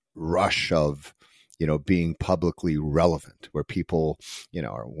rush of, being publicly relevant, where people,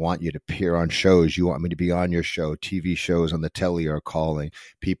 want you to appear on shows. You want me to be on your show. TV shows on the telly are calling.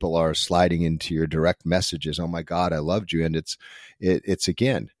 People are sliding into your direct messages. Oh my God, I loved you. And it's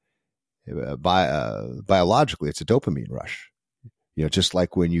again, biologically, it's a dopamine rush. Just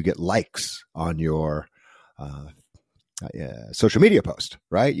like when you get likes on your social media post,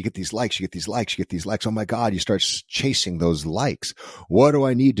 right? You get these likes, you get these likes, you get these likes. Oh my God, you start chasing those likes. What do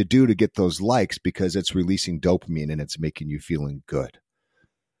I need to do to get those likes? Because it's releasing dopamine and it's making you feeling good.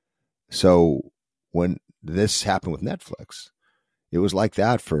 So when this happened with Netflix, it was like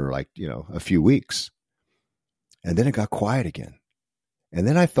that for a few weeks. And then it got quiet again. And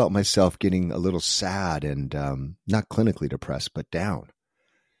then I felt myself getting a little sad and not clinically depressed, but down,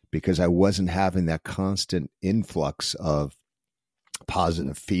 because I wasn't having that constant influx of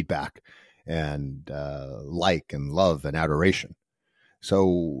positive feedback and like and love and adoration.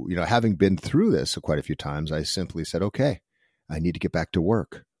 So, having been through this quite a few times, I simply said, okay, I need to get back to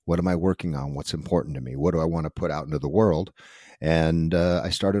work. What am I working on? What's important to me? What do I want to put out into the world? And I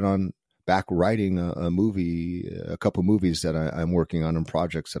started on back writing a couple movies that I'm working on and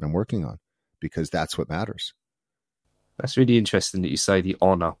projects that I'm working on, because that's what matters. That's really interesting that you say the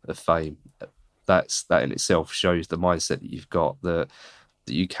honor of fame. That in itself shows the mindset that you've got, that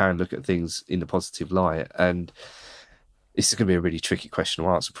you can look at things in a positive light. And this is going to be a really tricky question to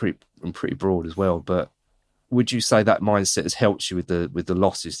answer, pretty broad as well. But would you say that mindset has helped you with the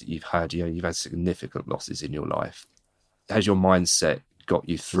losses that you've had? You've had significant losses in your life. Has your mindset got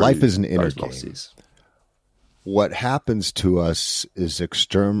you through life is an inner those game. Losses? What happens to us is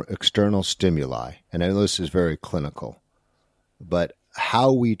external stimuli. And I know this is very clinical, but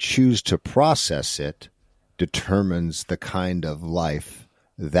how we choose to process it determines the kind of life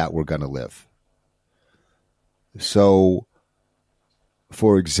that we're going to live. So,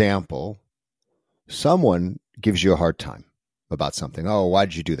 for example, someone gives you a hard time about something. Oh, why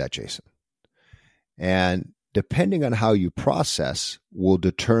did you do that, Jason? And depending on how you process will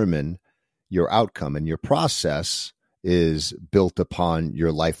determine your outcome. And your process is built upon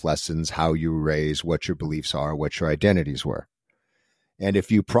your life lessons, how you were raised, what your beliefs are, what your identities were. And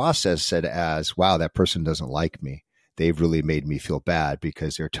if you process it as, wow, that person doesn't like me, they've really made me feel bad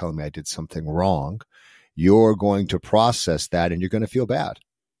because they're telling me I did something wrong, you're going to process that and you're going to feel bad.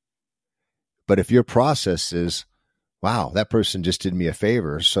 But if your process is, wow, that person just did me a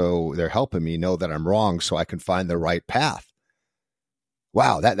favor, so they're helping me know that I'm wrong so I can find the right path.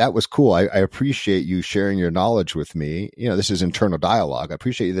 Wow, that was cool. I appreciate you sharing your knowledge with me. This is internal dialogue. I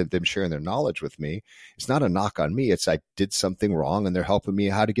appreciate them sharing their knowledge with me. It's not a knock on me. It's I did something wrong and they're helping me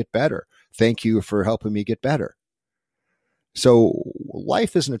how to get better. Thank you for helping me get better. So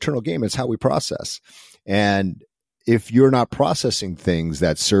life is an eternal game. It's how we process. And if you're not processing things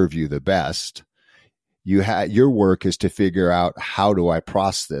that serve you the best, your work is to figure out, how do I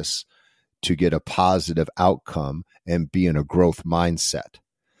process this to get a positive outcome and be in a growth mindset.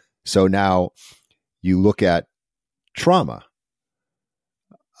 So now you look at trauma.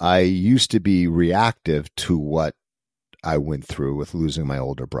 I used to be reactive to what I went through with losing my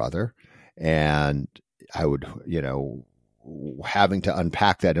older brother. And I would, having to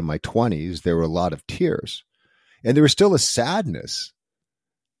unpack that in my 20s, there were a lot of tears. And there was still a sadness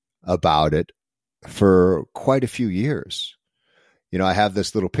about it for quite a few years. I have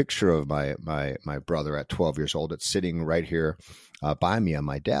this little picture of my brother at 12 years old. It's sitting right here by me on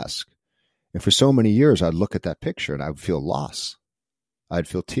my desk. And for so many years, I'd look at that picture and I would feel loss. I'd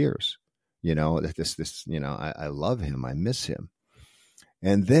feel tears. I love him. I miss him.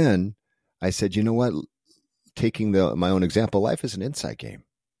 And then I said, you know what? Taking my own example, life is an inside game,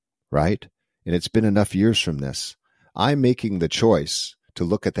 right? And it's been enough years from this. I'm making the choice to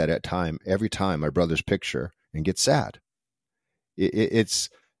look at that every time my brother's picture and get sad. It's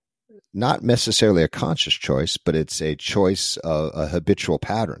not necessarily a conscious choice, but it's a choice of a habitual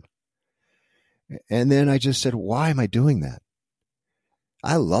pattern. And then I just said, why am I doing that?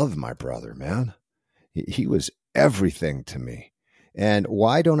 I love my brother, man. He was everything to me. And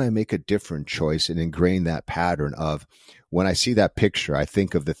why don't I make a different choice and ingrain that pattern of, when I see that picture, I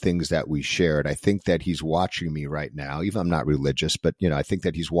think of the things that we shared. I think that he's watching me right now. Even I'm not religious, but I think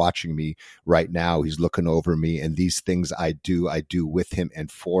that he's watching me right now. He's looking over me, and these things I do with him and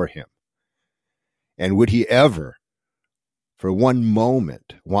for him. And would he ever, for one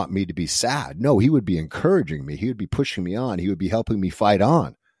moment, want me to be sad? No, he would be encouraging me. He would be pushing me on. He would be helping me fight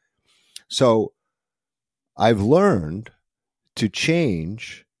on. So I've learned to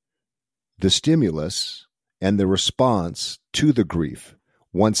change the stimulus and the response to the grief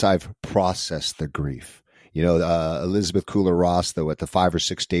once I've processed the grief. Elizabeth Kubler-Ross, though, at the 5 or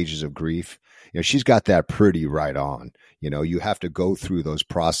 6 stages of grief, she's got that pretty right on. You have to go through those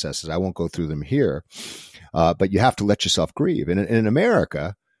processes. I won't go through them here, but you have to let yourself grieve. And in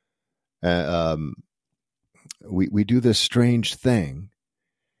America, we do this strange thing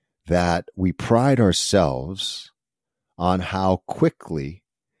that we pride ourselves on how quickly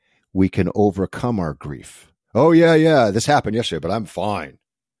we can overcome our grief. Oh, yeah, this happened yesterday, but I'm fine.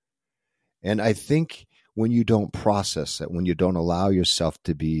 And I think when you don't process it, when you don't allow yourself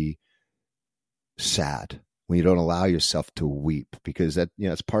to be sad, when you don't allow yourself to weep, because that,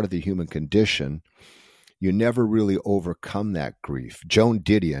 it's part of the human condition, you never really overcome that grief. Joan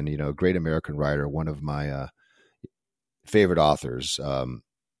Didion, a great American writer, one of my favorite authors,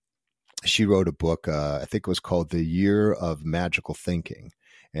 she wrote a book, I think it was called The Year of Magical Thinking.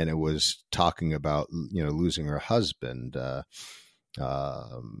 And it was talking about, losing her husband.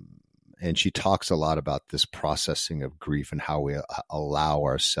 And she talks a lot about this processing of grief and how we allow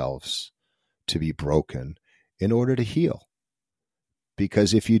ourselves to be broken in order to heal.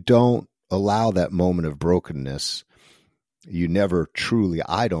 Because if you don't allow that moment of brokenness, you never truly,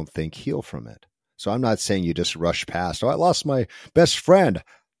 I don't think, heal from it. So I'm not saying you just rush past, I lost my best friend.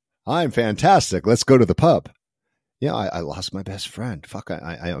 I'm fantastic. Let's go to the pub. I lost my best friend. Fuck,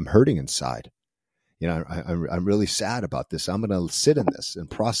 I'm hurting inside. I'm really sad about this. I'm going to sit in this and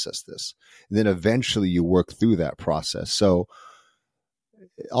process this. And then eventually you work through that process. So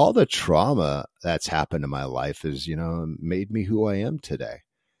all the trauma that's happened in my life is, made me who I am today.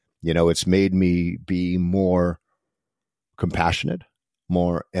 It's made me be more compassionate,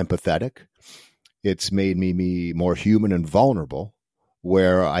 more empathetic. It's made me be more human and vulnerable,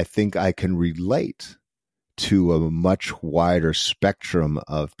 where I think I can relate to a much wider spectrum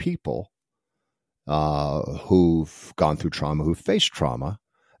of people who've gone through trauma, who've faced trauma,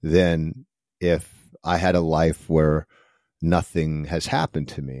 than if I had a life where nothing has happened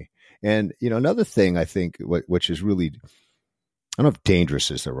to me. And, another thing I think, which is really, I don't know if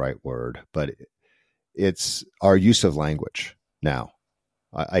dangerous is the right word, but it's our use of language now.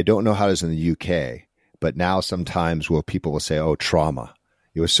 I don't know how it is in the UK, but now sometimes people will say, oh, trauma.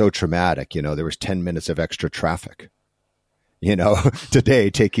 It was so traumatic. There was 10 minutes of extra traffic, today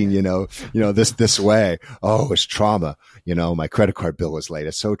taking, this way. Oh, it's trauma. My credit card bill was late.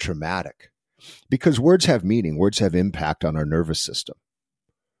 It's so traumatic because words have meaning. Words have impact on our nervous system.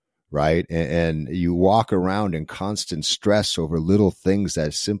 Right. And you walk around in constant stress over little things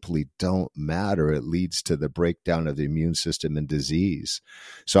that simply don't matter. It leads to the breakdown of the immune system and disease.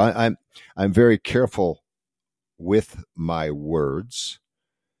 So I'm very careful with my words.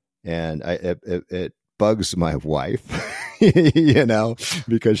 And it bugs my wife,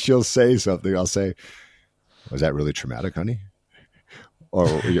 because she'll say something. I'll say, was that really traumatic, honey?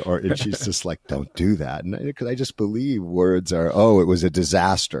 And she's just like, don't do that. And because I just believe words are, it was a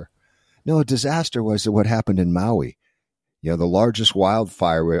disaster. No, a disaster was what happened in Maui. The largest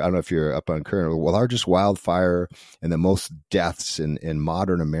wildfire, I don't know if you're up on current, the largest wildfire and the most deaths in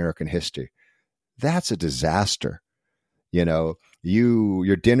modern American history. That's a disaster.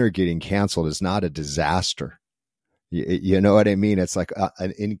 Your dinner getting canceled is not a disaster. You know what I mean? It's like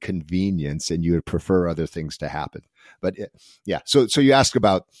an inconvenience, and you would prefer other things to happen. But yeah, so you ask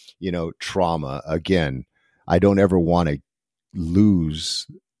about, trauma. Again, I don't ever want to lose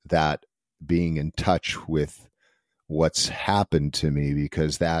that being in touch with what's happened to me,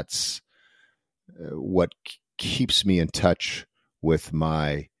 because that's what keeps me in touch with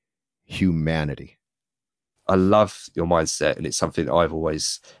my humanity. I love your mindset, and it's something that I've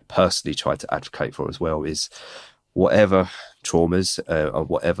always personally tried to advocate for as well, is whatever traumas or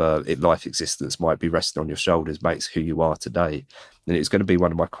whatever life existence might be resting on your shoulders makes who you are today. And it's going to be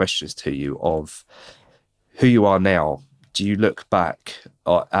one of my questions to you of who you are now. Do you look back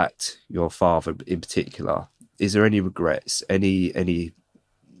at your father in particular? Is there any regrets, any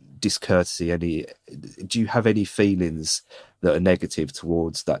discourtesy, do you have any feelings that are negative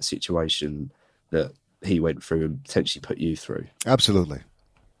towards that situation that he went through and potentially put you through? Absolutely.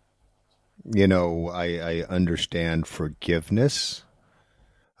 I understand forgiveness.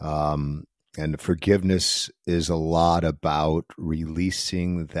 And forgiveness is a lot about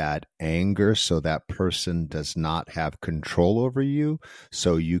releasing that anger so that person does not have control over you,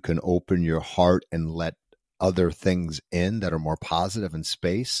 so you can open your heart and let other things in that are more positive in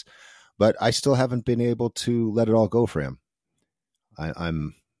space. But I still haven't been able to let it all go for him.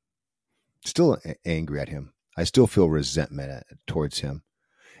 I'm still angry at him. I still feel resentment towards him.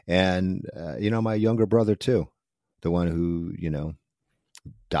 And, my younger brother too, the one who,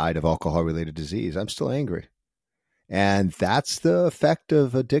 died of alcohol-related disease. I'm still angry. And that's the effect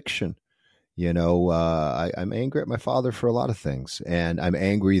of addiction. I'm angry at my father for a lot of things, and I'm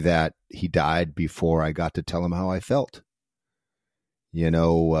angry that he died before I got to tell him how I felt.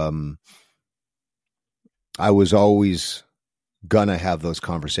 I was always gonna have those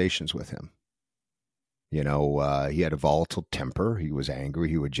conversations with him. He had a volatile temper. He was angry.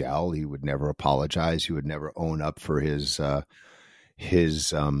 He would yell. He would never apologize. He would never own up for his. My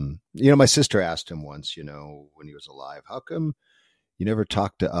sister asked him once, when he was alive, how come you never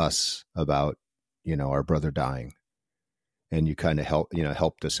talked to us about, our brother dying? And you kind of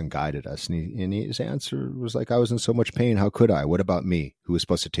helped us and guided us. And his answer was like, I was in so much pain. How could I? What about me? Who was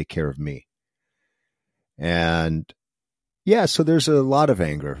supposed to take care of me? And yeah, so there's a lot of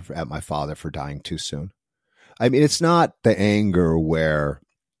anger at my father for dying too soon. I mean, it's not the anger where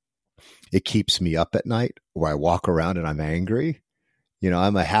it keeps me up at night, where I walk around and I'm angry.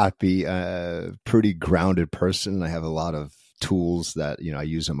 I'm a happy, pretty grounded person. I have a lot of tools that, I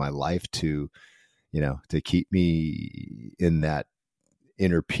use in my life to keep me in that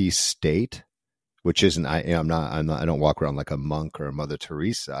inner peace state, which isn't, I don't walk around like a monk or a Mother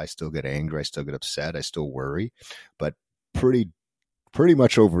Teresa. I still get angry. I still get upset. I still worry, but pretty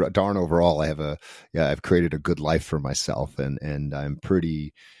much overall, I've created a good life for myself, and I'm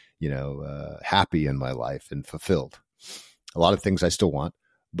pretty, happy in my life and fulfilled. A lot of things I still want,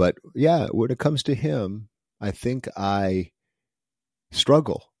 but yeah, when it comes to him, I think I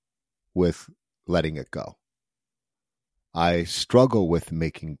struggle with letting it go. I struggle with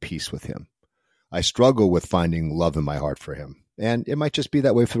making peace with him. I struggle with finding love in my heart for him. And it might just be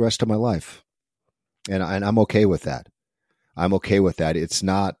that way for the rest of my life. And I'm okay with that. I'm okay with that. It's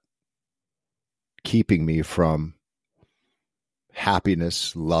not keeping me from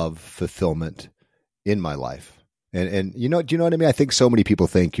happiness, love, fulfillment in my life. And do you know what I mean? I think so many people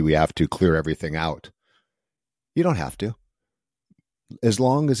think we have to clear everything out. You don't have to. As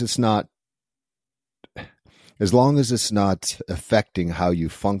long as it's not affecting how you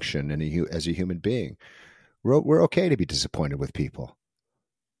function as a human being, we're okay to be disappointed with people.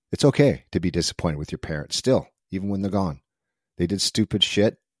 It's okay to be disappointed with your parents still, even when they're gone. They did stupid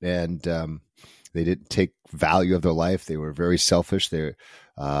shit, and they didn't take value of their life. They were very selfish. They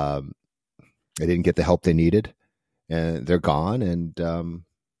didn't get the help they needed, and they're gone. And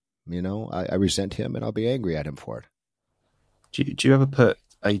I resent him, and I'll be angry at him for it. Do you ever put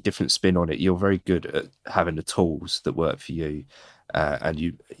a different spin on it? You're very good at having the tools that work for you, and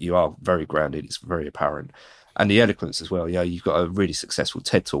you are very grounded. It's very apparent. And the eloquence as well. You've got a really successful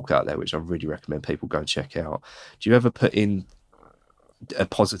TED Talk out there, which I really recommend people go and check out. Do you ever put in a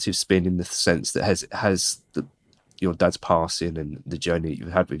positive spin in the sense that has your dad's passing and the journey that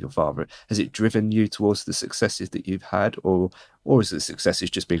you've had with your father, has it driven you towards the successes that you've had, or has the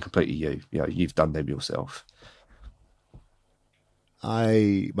successes just been completely you? You've done them yourself.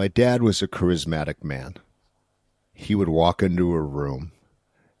 My dad was a charismatic man. He would walk into a room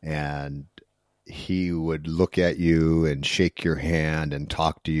and he would look at you and shake your hand and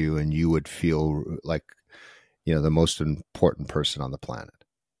talk to you, and you would feel like, the most important person on the planet.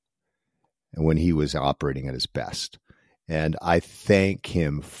 And when he was operating at his best. And I thank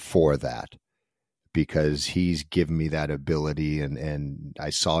him for that, because he's given me that ability, and I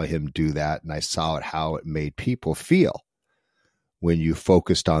saw him do that, and I saw how it made people feel when you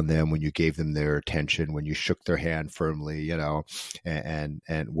focused on them, when you gave them their attention, when you shook their hand firmly, and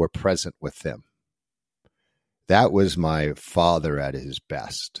were present with them. That was my father at his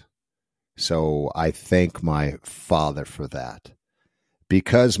best. So I thank my father for that.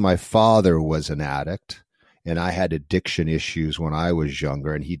 Because my father was an addict and I had addiction issues when I was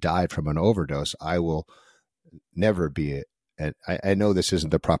younger, and he died from an overdose, I will never be, and I know this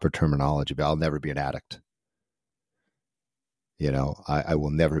isn't the proper terminology, but I'll never be an addict. I will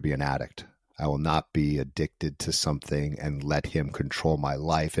never be an addict. I will not be addicted to something and let him control my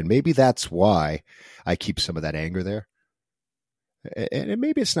life. And maybe that's why I keep some of that anger there. And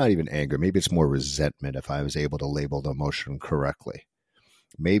maybe it's not even anger. Maybe it's more resentment, if I was able to label the emotion correctly.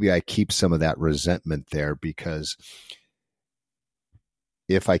 Maybe I keep some of that resentment there because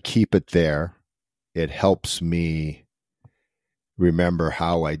if I keep it there, it helps me remember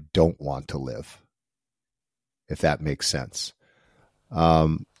how I don't want to live, if that makes sense.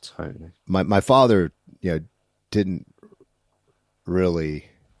 Totally. My father, didn't really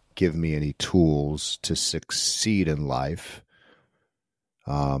give me any tools to succeed in life.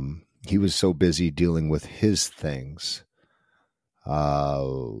 He was so busy dealing with his things.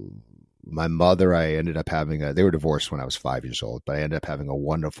 My mother, I ended up having they were divorced when I was 5 years old, but I ended up having a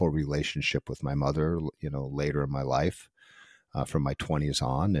wonderful relationship with my mother, later in my life, from my 20s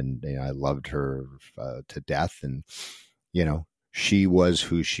on. And I loved her to death. And, she was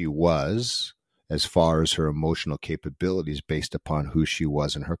who she was as far as her emotional capabilities based upon who she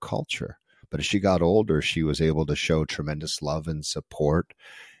was in her culture. But as she got older, she was able to show tremendous love and support.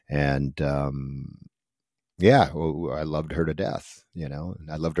 And I loved her to death, and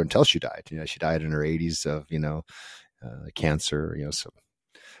I loved her until she died. She died in her 80s of, cancer,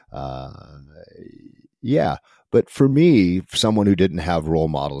 But for me, someone who didn't have role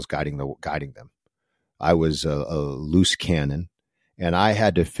models guiding them, I was a loose cannon, and I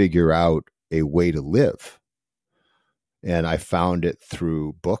had to figure out a way to live. And I found it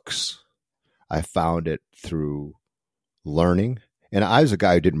through books. I found it through learning. And I was a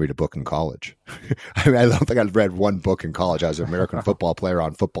guy who didn't read a book in college. I don't think I'd read one book in college. I was an American football player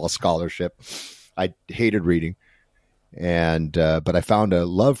on football scholarship. I hated reading. And but I found a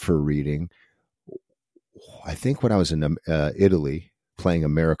love for reading. I think when I was in Italy playing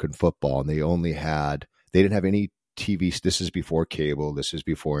American football, and they didn't have any TV. This is before cable. This is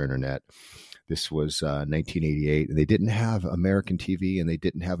before internet. This was 1988, and they didn't have American TV, and they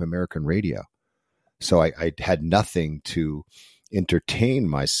didn't have American radio. So I had nothing to entertain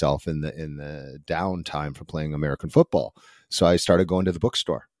myself in the downtime from playing American football. So I started going to the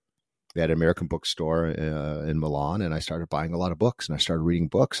bookstore. They had an American bookstore in Milan, and I started buying a lot of books, and I started reading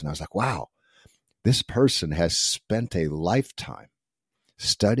books, and I was like, wow, this person has spent a lifetime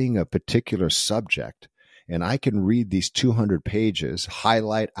studying a particular subject, and I can read these 200 pages,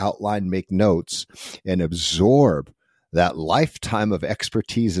 highlight, outline, make notes, and absorb that lifetime of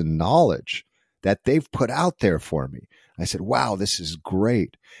expertise and knowledge that they've put out there for me. I said, wow, this is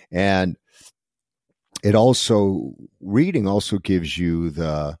great. And reading also gives you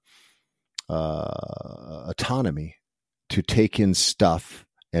the autonomy to take in stuff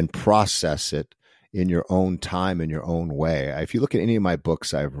and process it in your own time, in your own way. If you look at any of my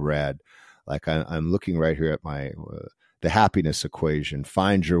books I've read, like I'm looking right here at my The Happiness Equation,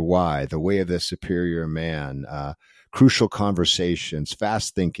 Find Your Why, The Way of the Superior Man, Crucial Conversations,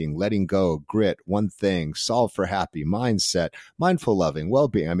 Fast Thinking, Letting Go, Grit, One Thing, Solve for Happy, Mindset, Mindful Loving,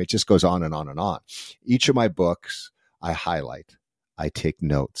 Well-Being. I mean, it just goes on and on and on. Each of my books, I highlight, I take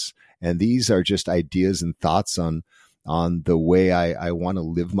notes. And these are just ideas and thoughts on the way I want to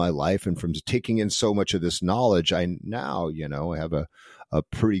live my life. And from taking in so much of this knowledge, I now, have a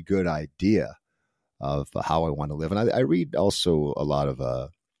pretty good idea of how I want to live. And I read also a lot of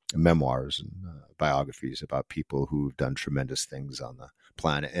memoirs and biographies about people who've done tremendous things on the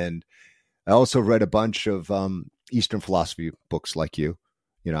planet. And I also read a bunch of Eastern philosophy books like you.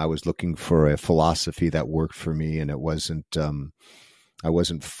 I was looking for a philosophy that worked for me, and it wasn't, I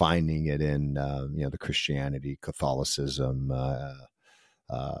wasn't finding it in, the Christianity, Catholicism,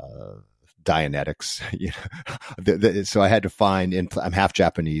 Dianetics, so I had to find, I'm half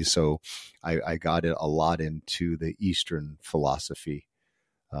Japanese, so I got it a lot into the Eastern philosophy,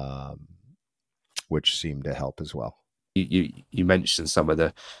 which seemed to help as well. You mentioned some of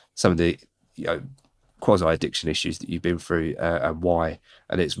the quasi addiction issues that you've been through and why,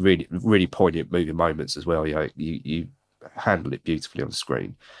 and it's really, really poignant moving moments as well. You handle it beautifully on the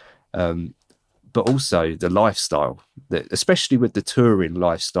screen. But also the lifestyle, that especially with the touring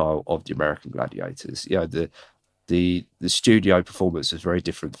lifestyle of the American Gladiators, the studio performance is very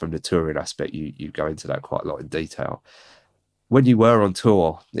different from the touring aspect. You go into that quite a lot in detail. When you were on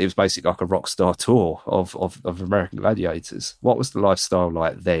tour, it was basically like a rock star tour of American Gladiators. What was the lifestyle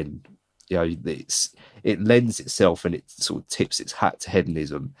like then? It lends itself and it sort of tips its hat to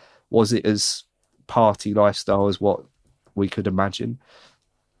hedonism. Was it as party lifestyle as what we could imagine?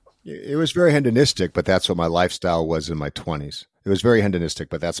 It was very hedonistic, but that's what my lifestyle was in my 20s. It was very hedonistic,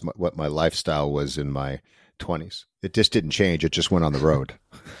 but that's what my lifestyle was in my 20s. It just didn't change. It just went on the road.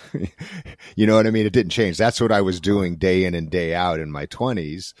 You know what I mean? It didn't change. That's what I was doing day in and day out in my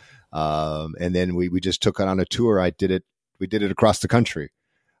 20s. And then we just took it on a tour. We did it across the country.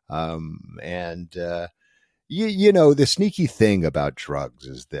 The sneaky thing about drugs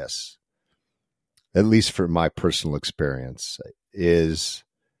is this, at least for my personal experience, is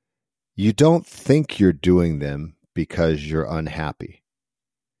you don't think you're doing them because you're unhappy.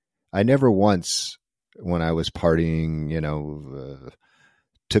 I never once, when I was partying,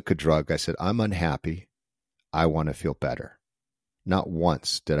 took a drug. I said, I'm unhappy. I want to feel better. Not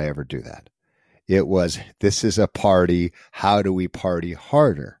once did I ever do that. It was, this is a party. How do we party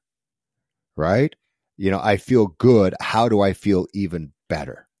harder? Right? I feel good. How do I feel even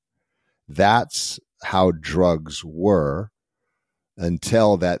better? That's how drugs were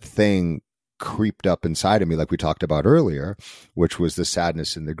until that thing creeped up inside of me, like we talked about earlier, which was the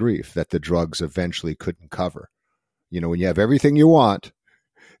sadness and the grief that the drugs eventually couldn't cover. When you have everything you want,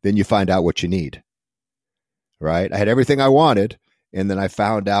 then you find out what you need, right? I had everything I wanted, And then I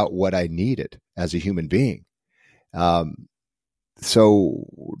found out what I needed as a human being. So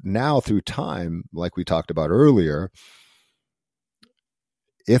now through time, like we talked about earlier,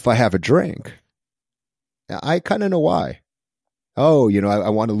 if I have a drink, I kind of know why. Oh, I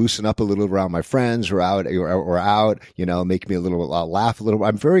want to loosen up a little around my friends or out, make me laugh a little.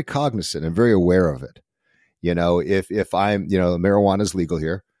 I'm very cognizant and very aware of it. If I'm, marijuana is legal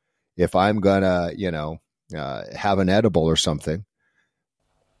here. If I'm gonna, have an edible or something,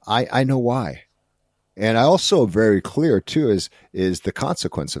 I know why. And I also very clear too is the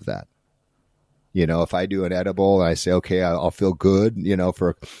consequence of that. If I do an edible and I say, okay, I'll feel good,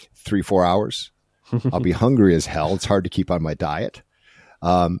 for 3-4 hours, I'll be hungry as hell. It's hard to keep on my diet.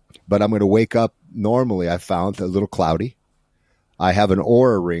 But I'm going to wake up normally. I found a little cloudy. I have an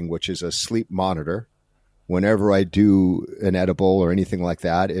Oura Ring, which is a sleep monitor. Whenever I do an edible or anything like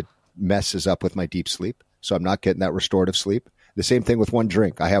that, it messes up with my deep sleep. So I'm not getting that restorative sleep. The same thing with one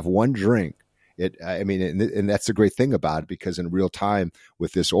drink. I have one drink. And that's the great thing about it, because in real time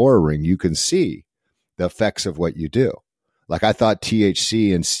with this Oura Ring, you can see the effects of what you do. Like I thought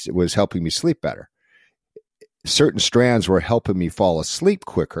THC was helping me sleep better. Certain strands were helping me fall asleep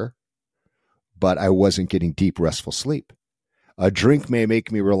quicker, but I wasn't getting deep, restful sleep. A drink may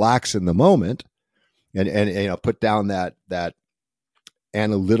make me relax in the moment and put down that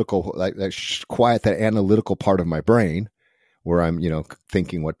analytical, quiet that analytical part of my brain where I'm,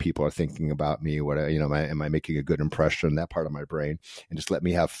 thinking what people are thinking about me, what, am I making a good impression, that part of my brain, and just let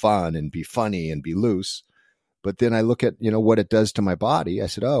me have fun and be funny and be loose. But then I look at, what it does to my body. I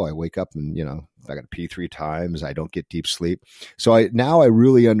said, oh, I wake up and, I got to pee 3 times. I don't get deep sleep. So now I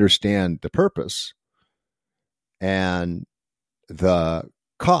really understand the purpose and the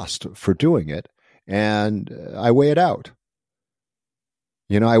cost for doing it. And I weigh it out.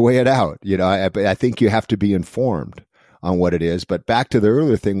 I think you have to be informed on what it is. But back to the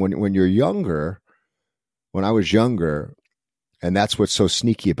earlier thing, when you're younger, when I was younger, and that's what's so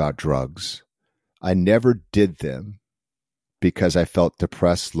sneaky about drugs, I never did them because I felt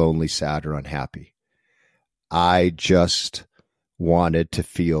depressed, lonely, sad, or unhappy. I just wanted to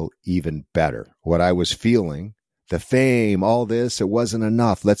feel even better. What I was feeling, the fame, all this, it wasn't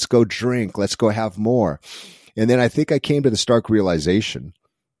enough. Let's go drink. Let's go have more. And then I think I came to the stark realization,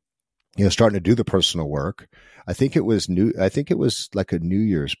 starting to do the personal work. I think it was like a New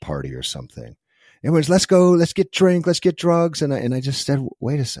Year's party or something. It was, let's go, let's get drink, let's get drugs. And I just said,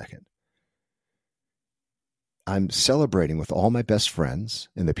 wait a second. I'm celebrating with all my best friends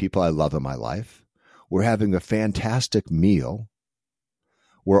and the people I love in my life. We're having a fantastic meal.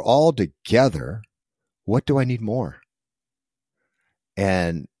 We're all together. What do I need more?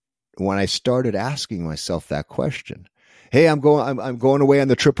 And when I started asking myself that question, hey, I'm going away on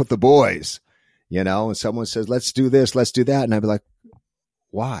the trip with the boys, and someone says, let's do this, let's do that. And I'd be like,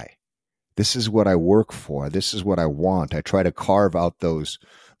 why? This is what I work for. This is what I want. I try to carve out those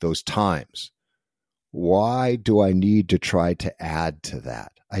times. Why do I need to try to add to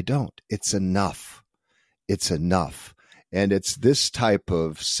that? I don't. It's enough. It's enough. And it's this type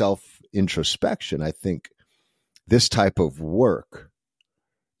of self-introspection. I think this type of work,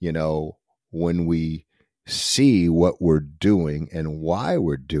 when we see what we're doing and why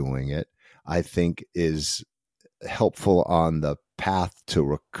we're doing it, I think is helpful on the path to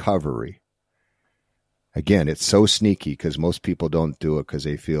recovery. Again, it's so sneaky because most people don't do it because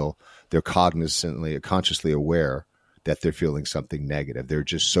they feel they're consciously aware that they're feeling something negative. They're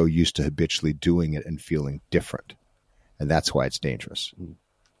just so used to habitually doing it and feeling different. And that's why it's dangerous.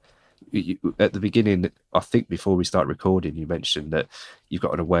 At the beginning, I think before we start recording, you mentioned that you've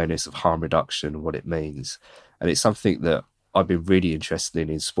got an awareness of harm reduction and what it means. And it's something that I've been really interested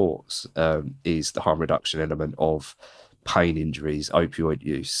in sports, is the harm reduction element of pain injuries, opioid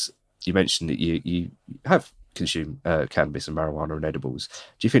use. You mentioned that you have consumed cannabis and marijuana and edibles.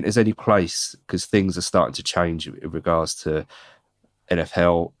 Do you think there's any place, because things are starting to change in regards to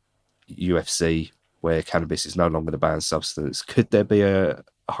NFL, UFC, where cannabis is no longer the banned substance, could there be a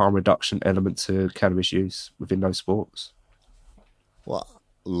harm reduction element to cannabis use within those sports? Well,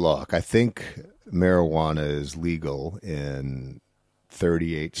 look, I think marijuana is legal in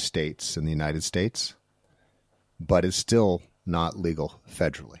 38 states in the United States, but it's still not legal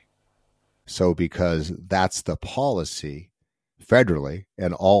federally. So because that's the policy federally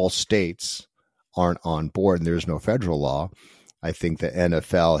and all states aren't on board and there's no federal law, I think the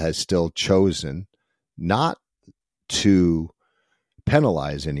NFL has still chosen not to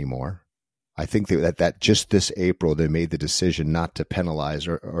penalize anymore. I think that just this April, they made the decision not to penalize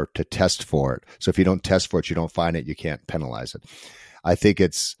or to test for it. So if you don't test for it, you don't find it, you can't penalize it. I think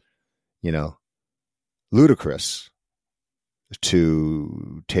it's, ludicrous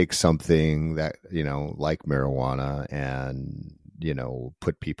to take something that, like marijuana and,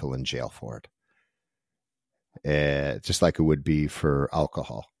 put people in jail for it. Just like it would be for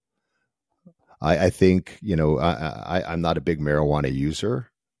alcohol. I think, I'm not a big marijuana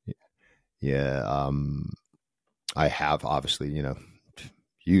user. Yeah. I have obviously,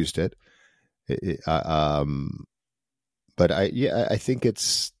 used it. But I think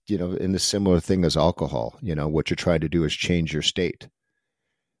it's, in a similar thing as alcohol, what you're trying to do is change your state.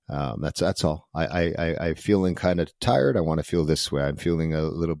 That's all. I'm feeling kind of tired. I want to feel this way. I'm feeling a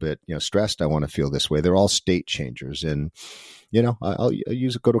little bit, stressed. I want to feel this way. They're all state changers. And, I'll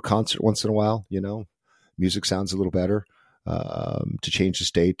go to a concert once in a while, music sounds a little better, to change the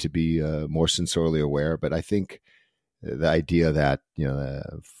state, to be more sensorily aware. But I think the idea that,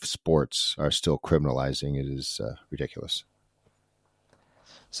 sports are still criminalizing it is ridiculous.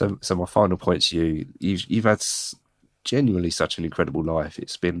 So my final point to you've had genuinely such an incredible life.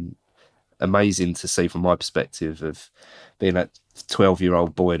 It's been amazing to see from my perspective of being that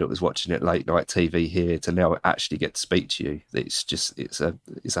 12-year-old boy that was watching it late night TV here to now actually get to speak to you. It's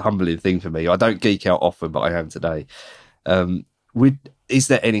a humbling thing for me. I don't geek out often, but I am today. Is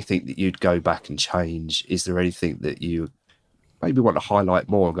there anything that you'd go back and change? Is there anything that you maybe want to highlight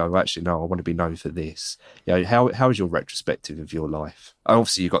more and go, actually, no, I want to be known for this? How is your retrospective of your life?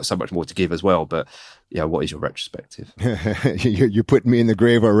 Obviously, you've got so much more to give as well, but what is your retrospective? You're putting me in the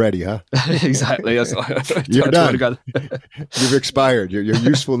grave already, huh? Exactly. You're done. You've expired. Your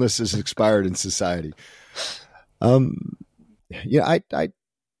usefulness is expired in society. I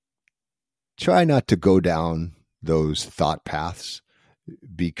try not to go down those thought paths,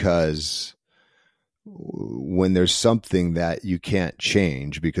 because when there's something that you can't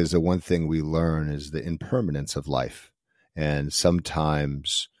change, because the one thing we learn is the impermanence of life, and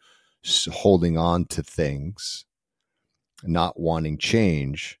sometimes holding on to things, not wanting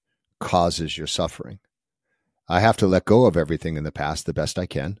change, causes your suffering. I have to let go of everything in the past the best I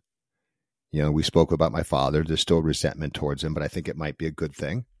can. We spoke about my father. There's still resentment towards him, but I think it might be a good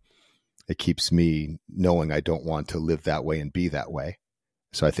thing. It keeps me knowing I don't want to live that way and be that way.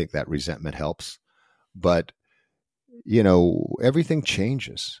 So I think that resentment helps. But, everything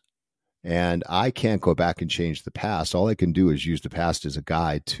changes, and I can't go back and change the past. All I can do is use the past as a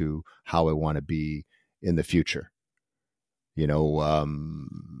guide to how I want to be in the future, if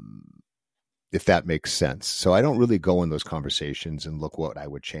that makes sense. So I don't really go in those conversations and look what I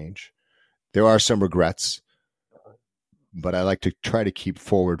would change. There are some regrets, but I like to try to keep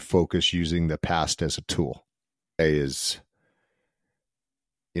forward focus using the past as a tool.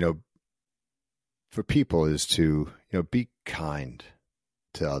 For people is to, be kind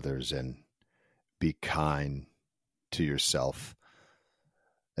to others and be kind to yourself.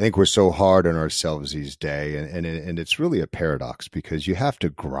 I think we're so hard on ourselves these days, and it's really a paradox, because you have to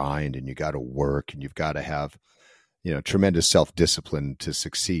grind and you got to work and you've got to have, tremendous self-discipline to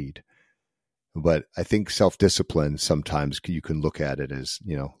succeed. But I think self-discipline, sometimes you can look at it as,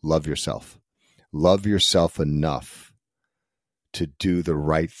 love yourself. Love yourself enough to do the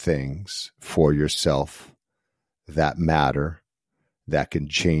right things for yourself that matter, that can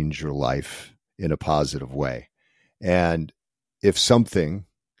change your life in a positive way. And if something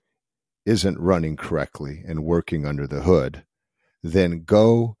isn't running correctly and working under the hood, then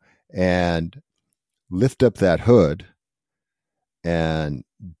go and lift up that hood and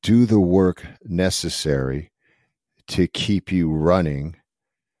do the work necessary to keep you running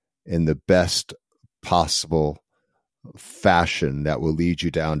in the best possible fashion that will lead you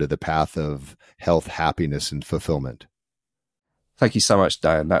down to the path of health, happiness, and fulfillment. Thank you so much,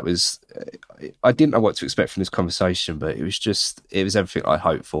 Dan. I didn't know what to expect from this conversation, but it was everything I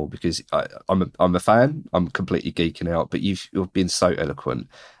hoped for, because I'm a fan. I'm completely geeking out, but you've been so eloquent,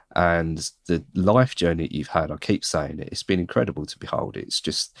 and the life journey you've had, I keep saying it, it's been incredible to behold. I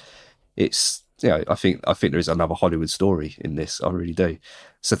think there is another Hollywood story in this. I really do.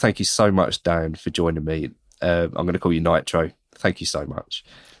 So thank you so much, Dan, for joining me. I'm going to call you Nitro. Thank you so much.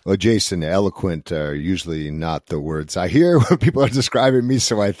 Well, Jason, eloquent are usually not the words I hear when people are describing me.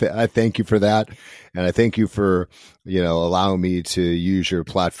 So I thank you for that. And I thank you for, allowing me to use your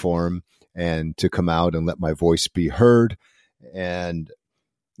platform and to come out and let my voice be heard. And,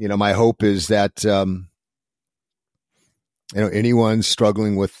 my hope is that, anyone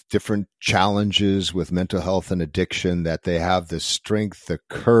struggling with different challenges with mental health and addiction, that they have the strength, the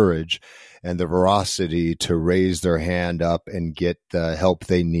courage, and the veracity to raise their hand up and get the help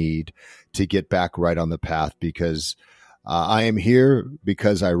they need to get back right on the path. Because I am here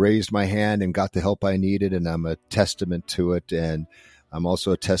because I raised my hand and got the help I needed, and I'm a testament to it. And I'm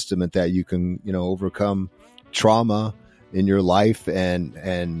also a testament that you can, overcome trauma in your life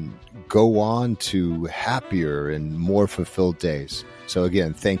and go on to happier and more fulfilled days. So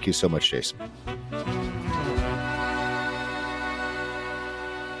again, thank you so much, Jason.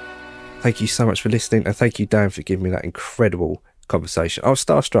 Thank you so much for listening, and thank you, Dan, for giving me that incredible conversation. I was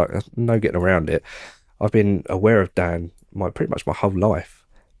starstruck, no getting around it. I've been aware of Dan pretty much my whole life,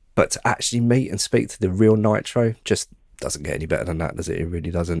 but to actually meet and speak to the real Nitro just doesn't get any better than that, does it? It really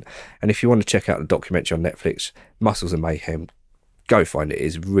doesn't. And if you want to check out the documentary on Netflix, Muscles and Mayhem, go find it. It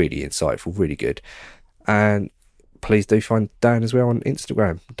is really insightful, really good. And please do find Dan as well on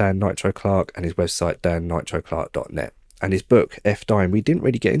Instagram, Dan Nitro Clark, and his website, dannitroclark.net. And his book, F Dying, we didn't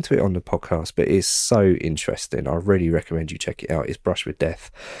really get into it on the podcast, but it is so interesting. I really recommend you check it out. It's Brush with Death,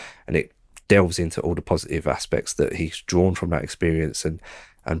 and it delves into all the positive aspects that he's drawn from that experience and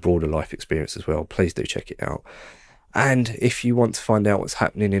broader life experience as well. Please do check it out. And if you want to find out what's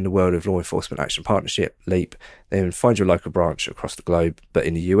happening in the world of Law Enforcement Action Partnership, LEAP, then find your local branch across the globe. But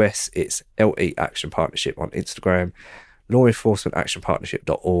in the US, it's LE Action Partnership on Instagram,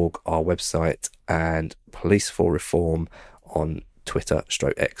 lawenforcementactionpartnership.org, our website, and Police for Reform on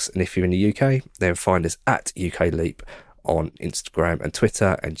Twitter/X. And if you're in the UK, then find us at UK LEAP on Instagram and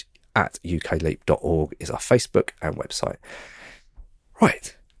Twitter, and at ukleap.org is our Facebook and website.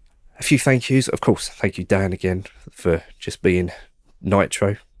 Right. A few thank yous. Of course, thank you, Dan, again, for just being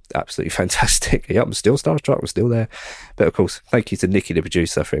Nitro. Absolutely fantastic. Yep, I'm still starstruck. I'm still there. But of course, thank you to Nikki, the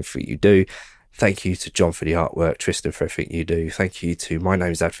producer, for everything you do. Thank you to John for the artwork, Tristan for everything you do. Thank you to My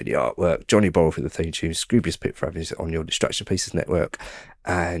Name's Dad for the artwork, Johnny Borrell for the theme tune, Scroobius Pip for having us on your Distraction Pieces Network,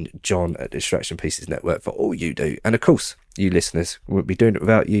 and John at Distraction Pieces Network for all you do. And of course, you listeners, we wouldn't be doing it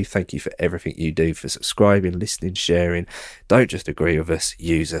without you. Thank you for everything you do, for subscribing, listening, sharing. Don't just agree with us,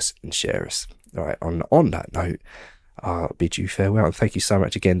 use us and share us. All right, on that note, I'll bid you farewell, and thank you so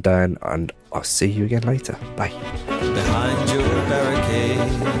much again, Dan, and I'll see you again later. Bye. Behind your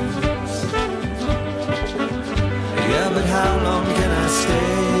barricades, yeah, but how long can I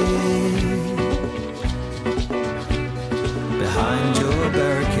stay behind your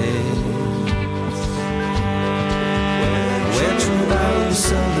barricades, where true values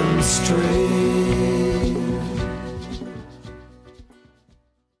seldom stray?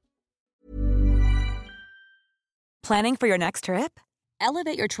 Planning for your next trip?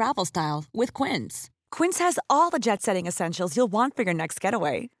 Elevate your travel style with Quince. Quince has all the jet-setting essentials you'll want for your next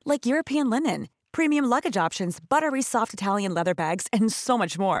getaway, like European linen, premium luggage options, buttery soft Italian leather bags, and so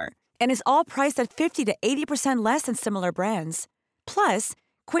much more. And is all priced at 50 to 80% less than similar brands. Plus,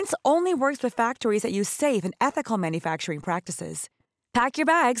 Quince only works with factories that use safe and ethical manufacturing practices. Pack your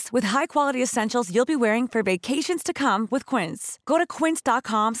bags with high-quality essentials you'll be wearing for vacations to come with Quince. Go to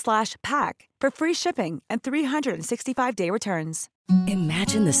quince.com/pack for free shipping and 365-day returns.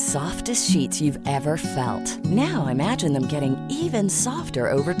 Imagine the softest sheets you've ever felt. Now imagine them getting even softer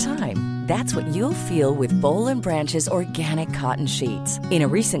over time. That's what you'll feel with Boll & Branch's organic cotton sheets. In a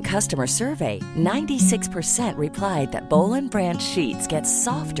recent customer survey, 96% replied that Boll & Branch sheets get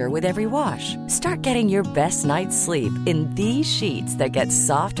softer with every wash. Start getting your best night's sleep in these sheets that get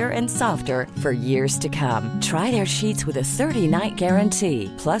softer and softer for years to come. Try their sheets with a 30-night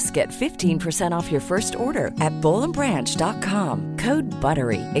guarantee. Plus, get 15% off your first order at bollandbranch.com. Code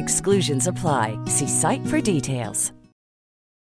BUTTERY. Exclusions apply. See site for details.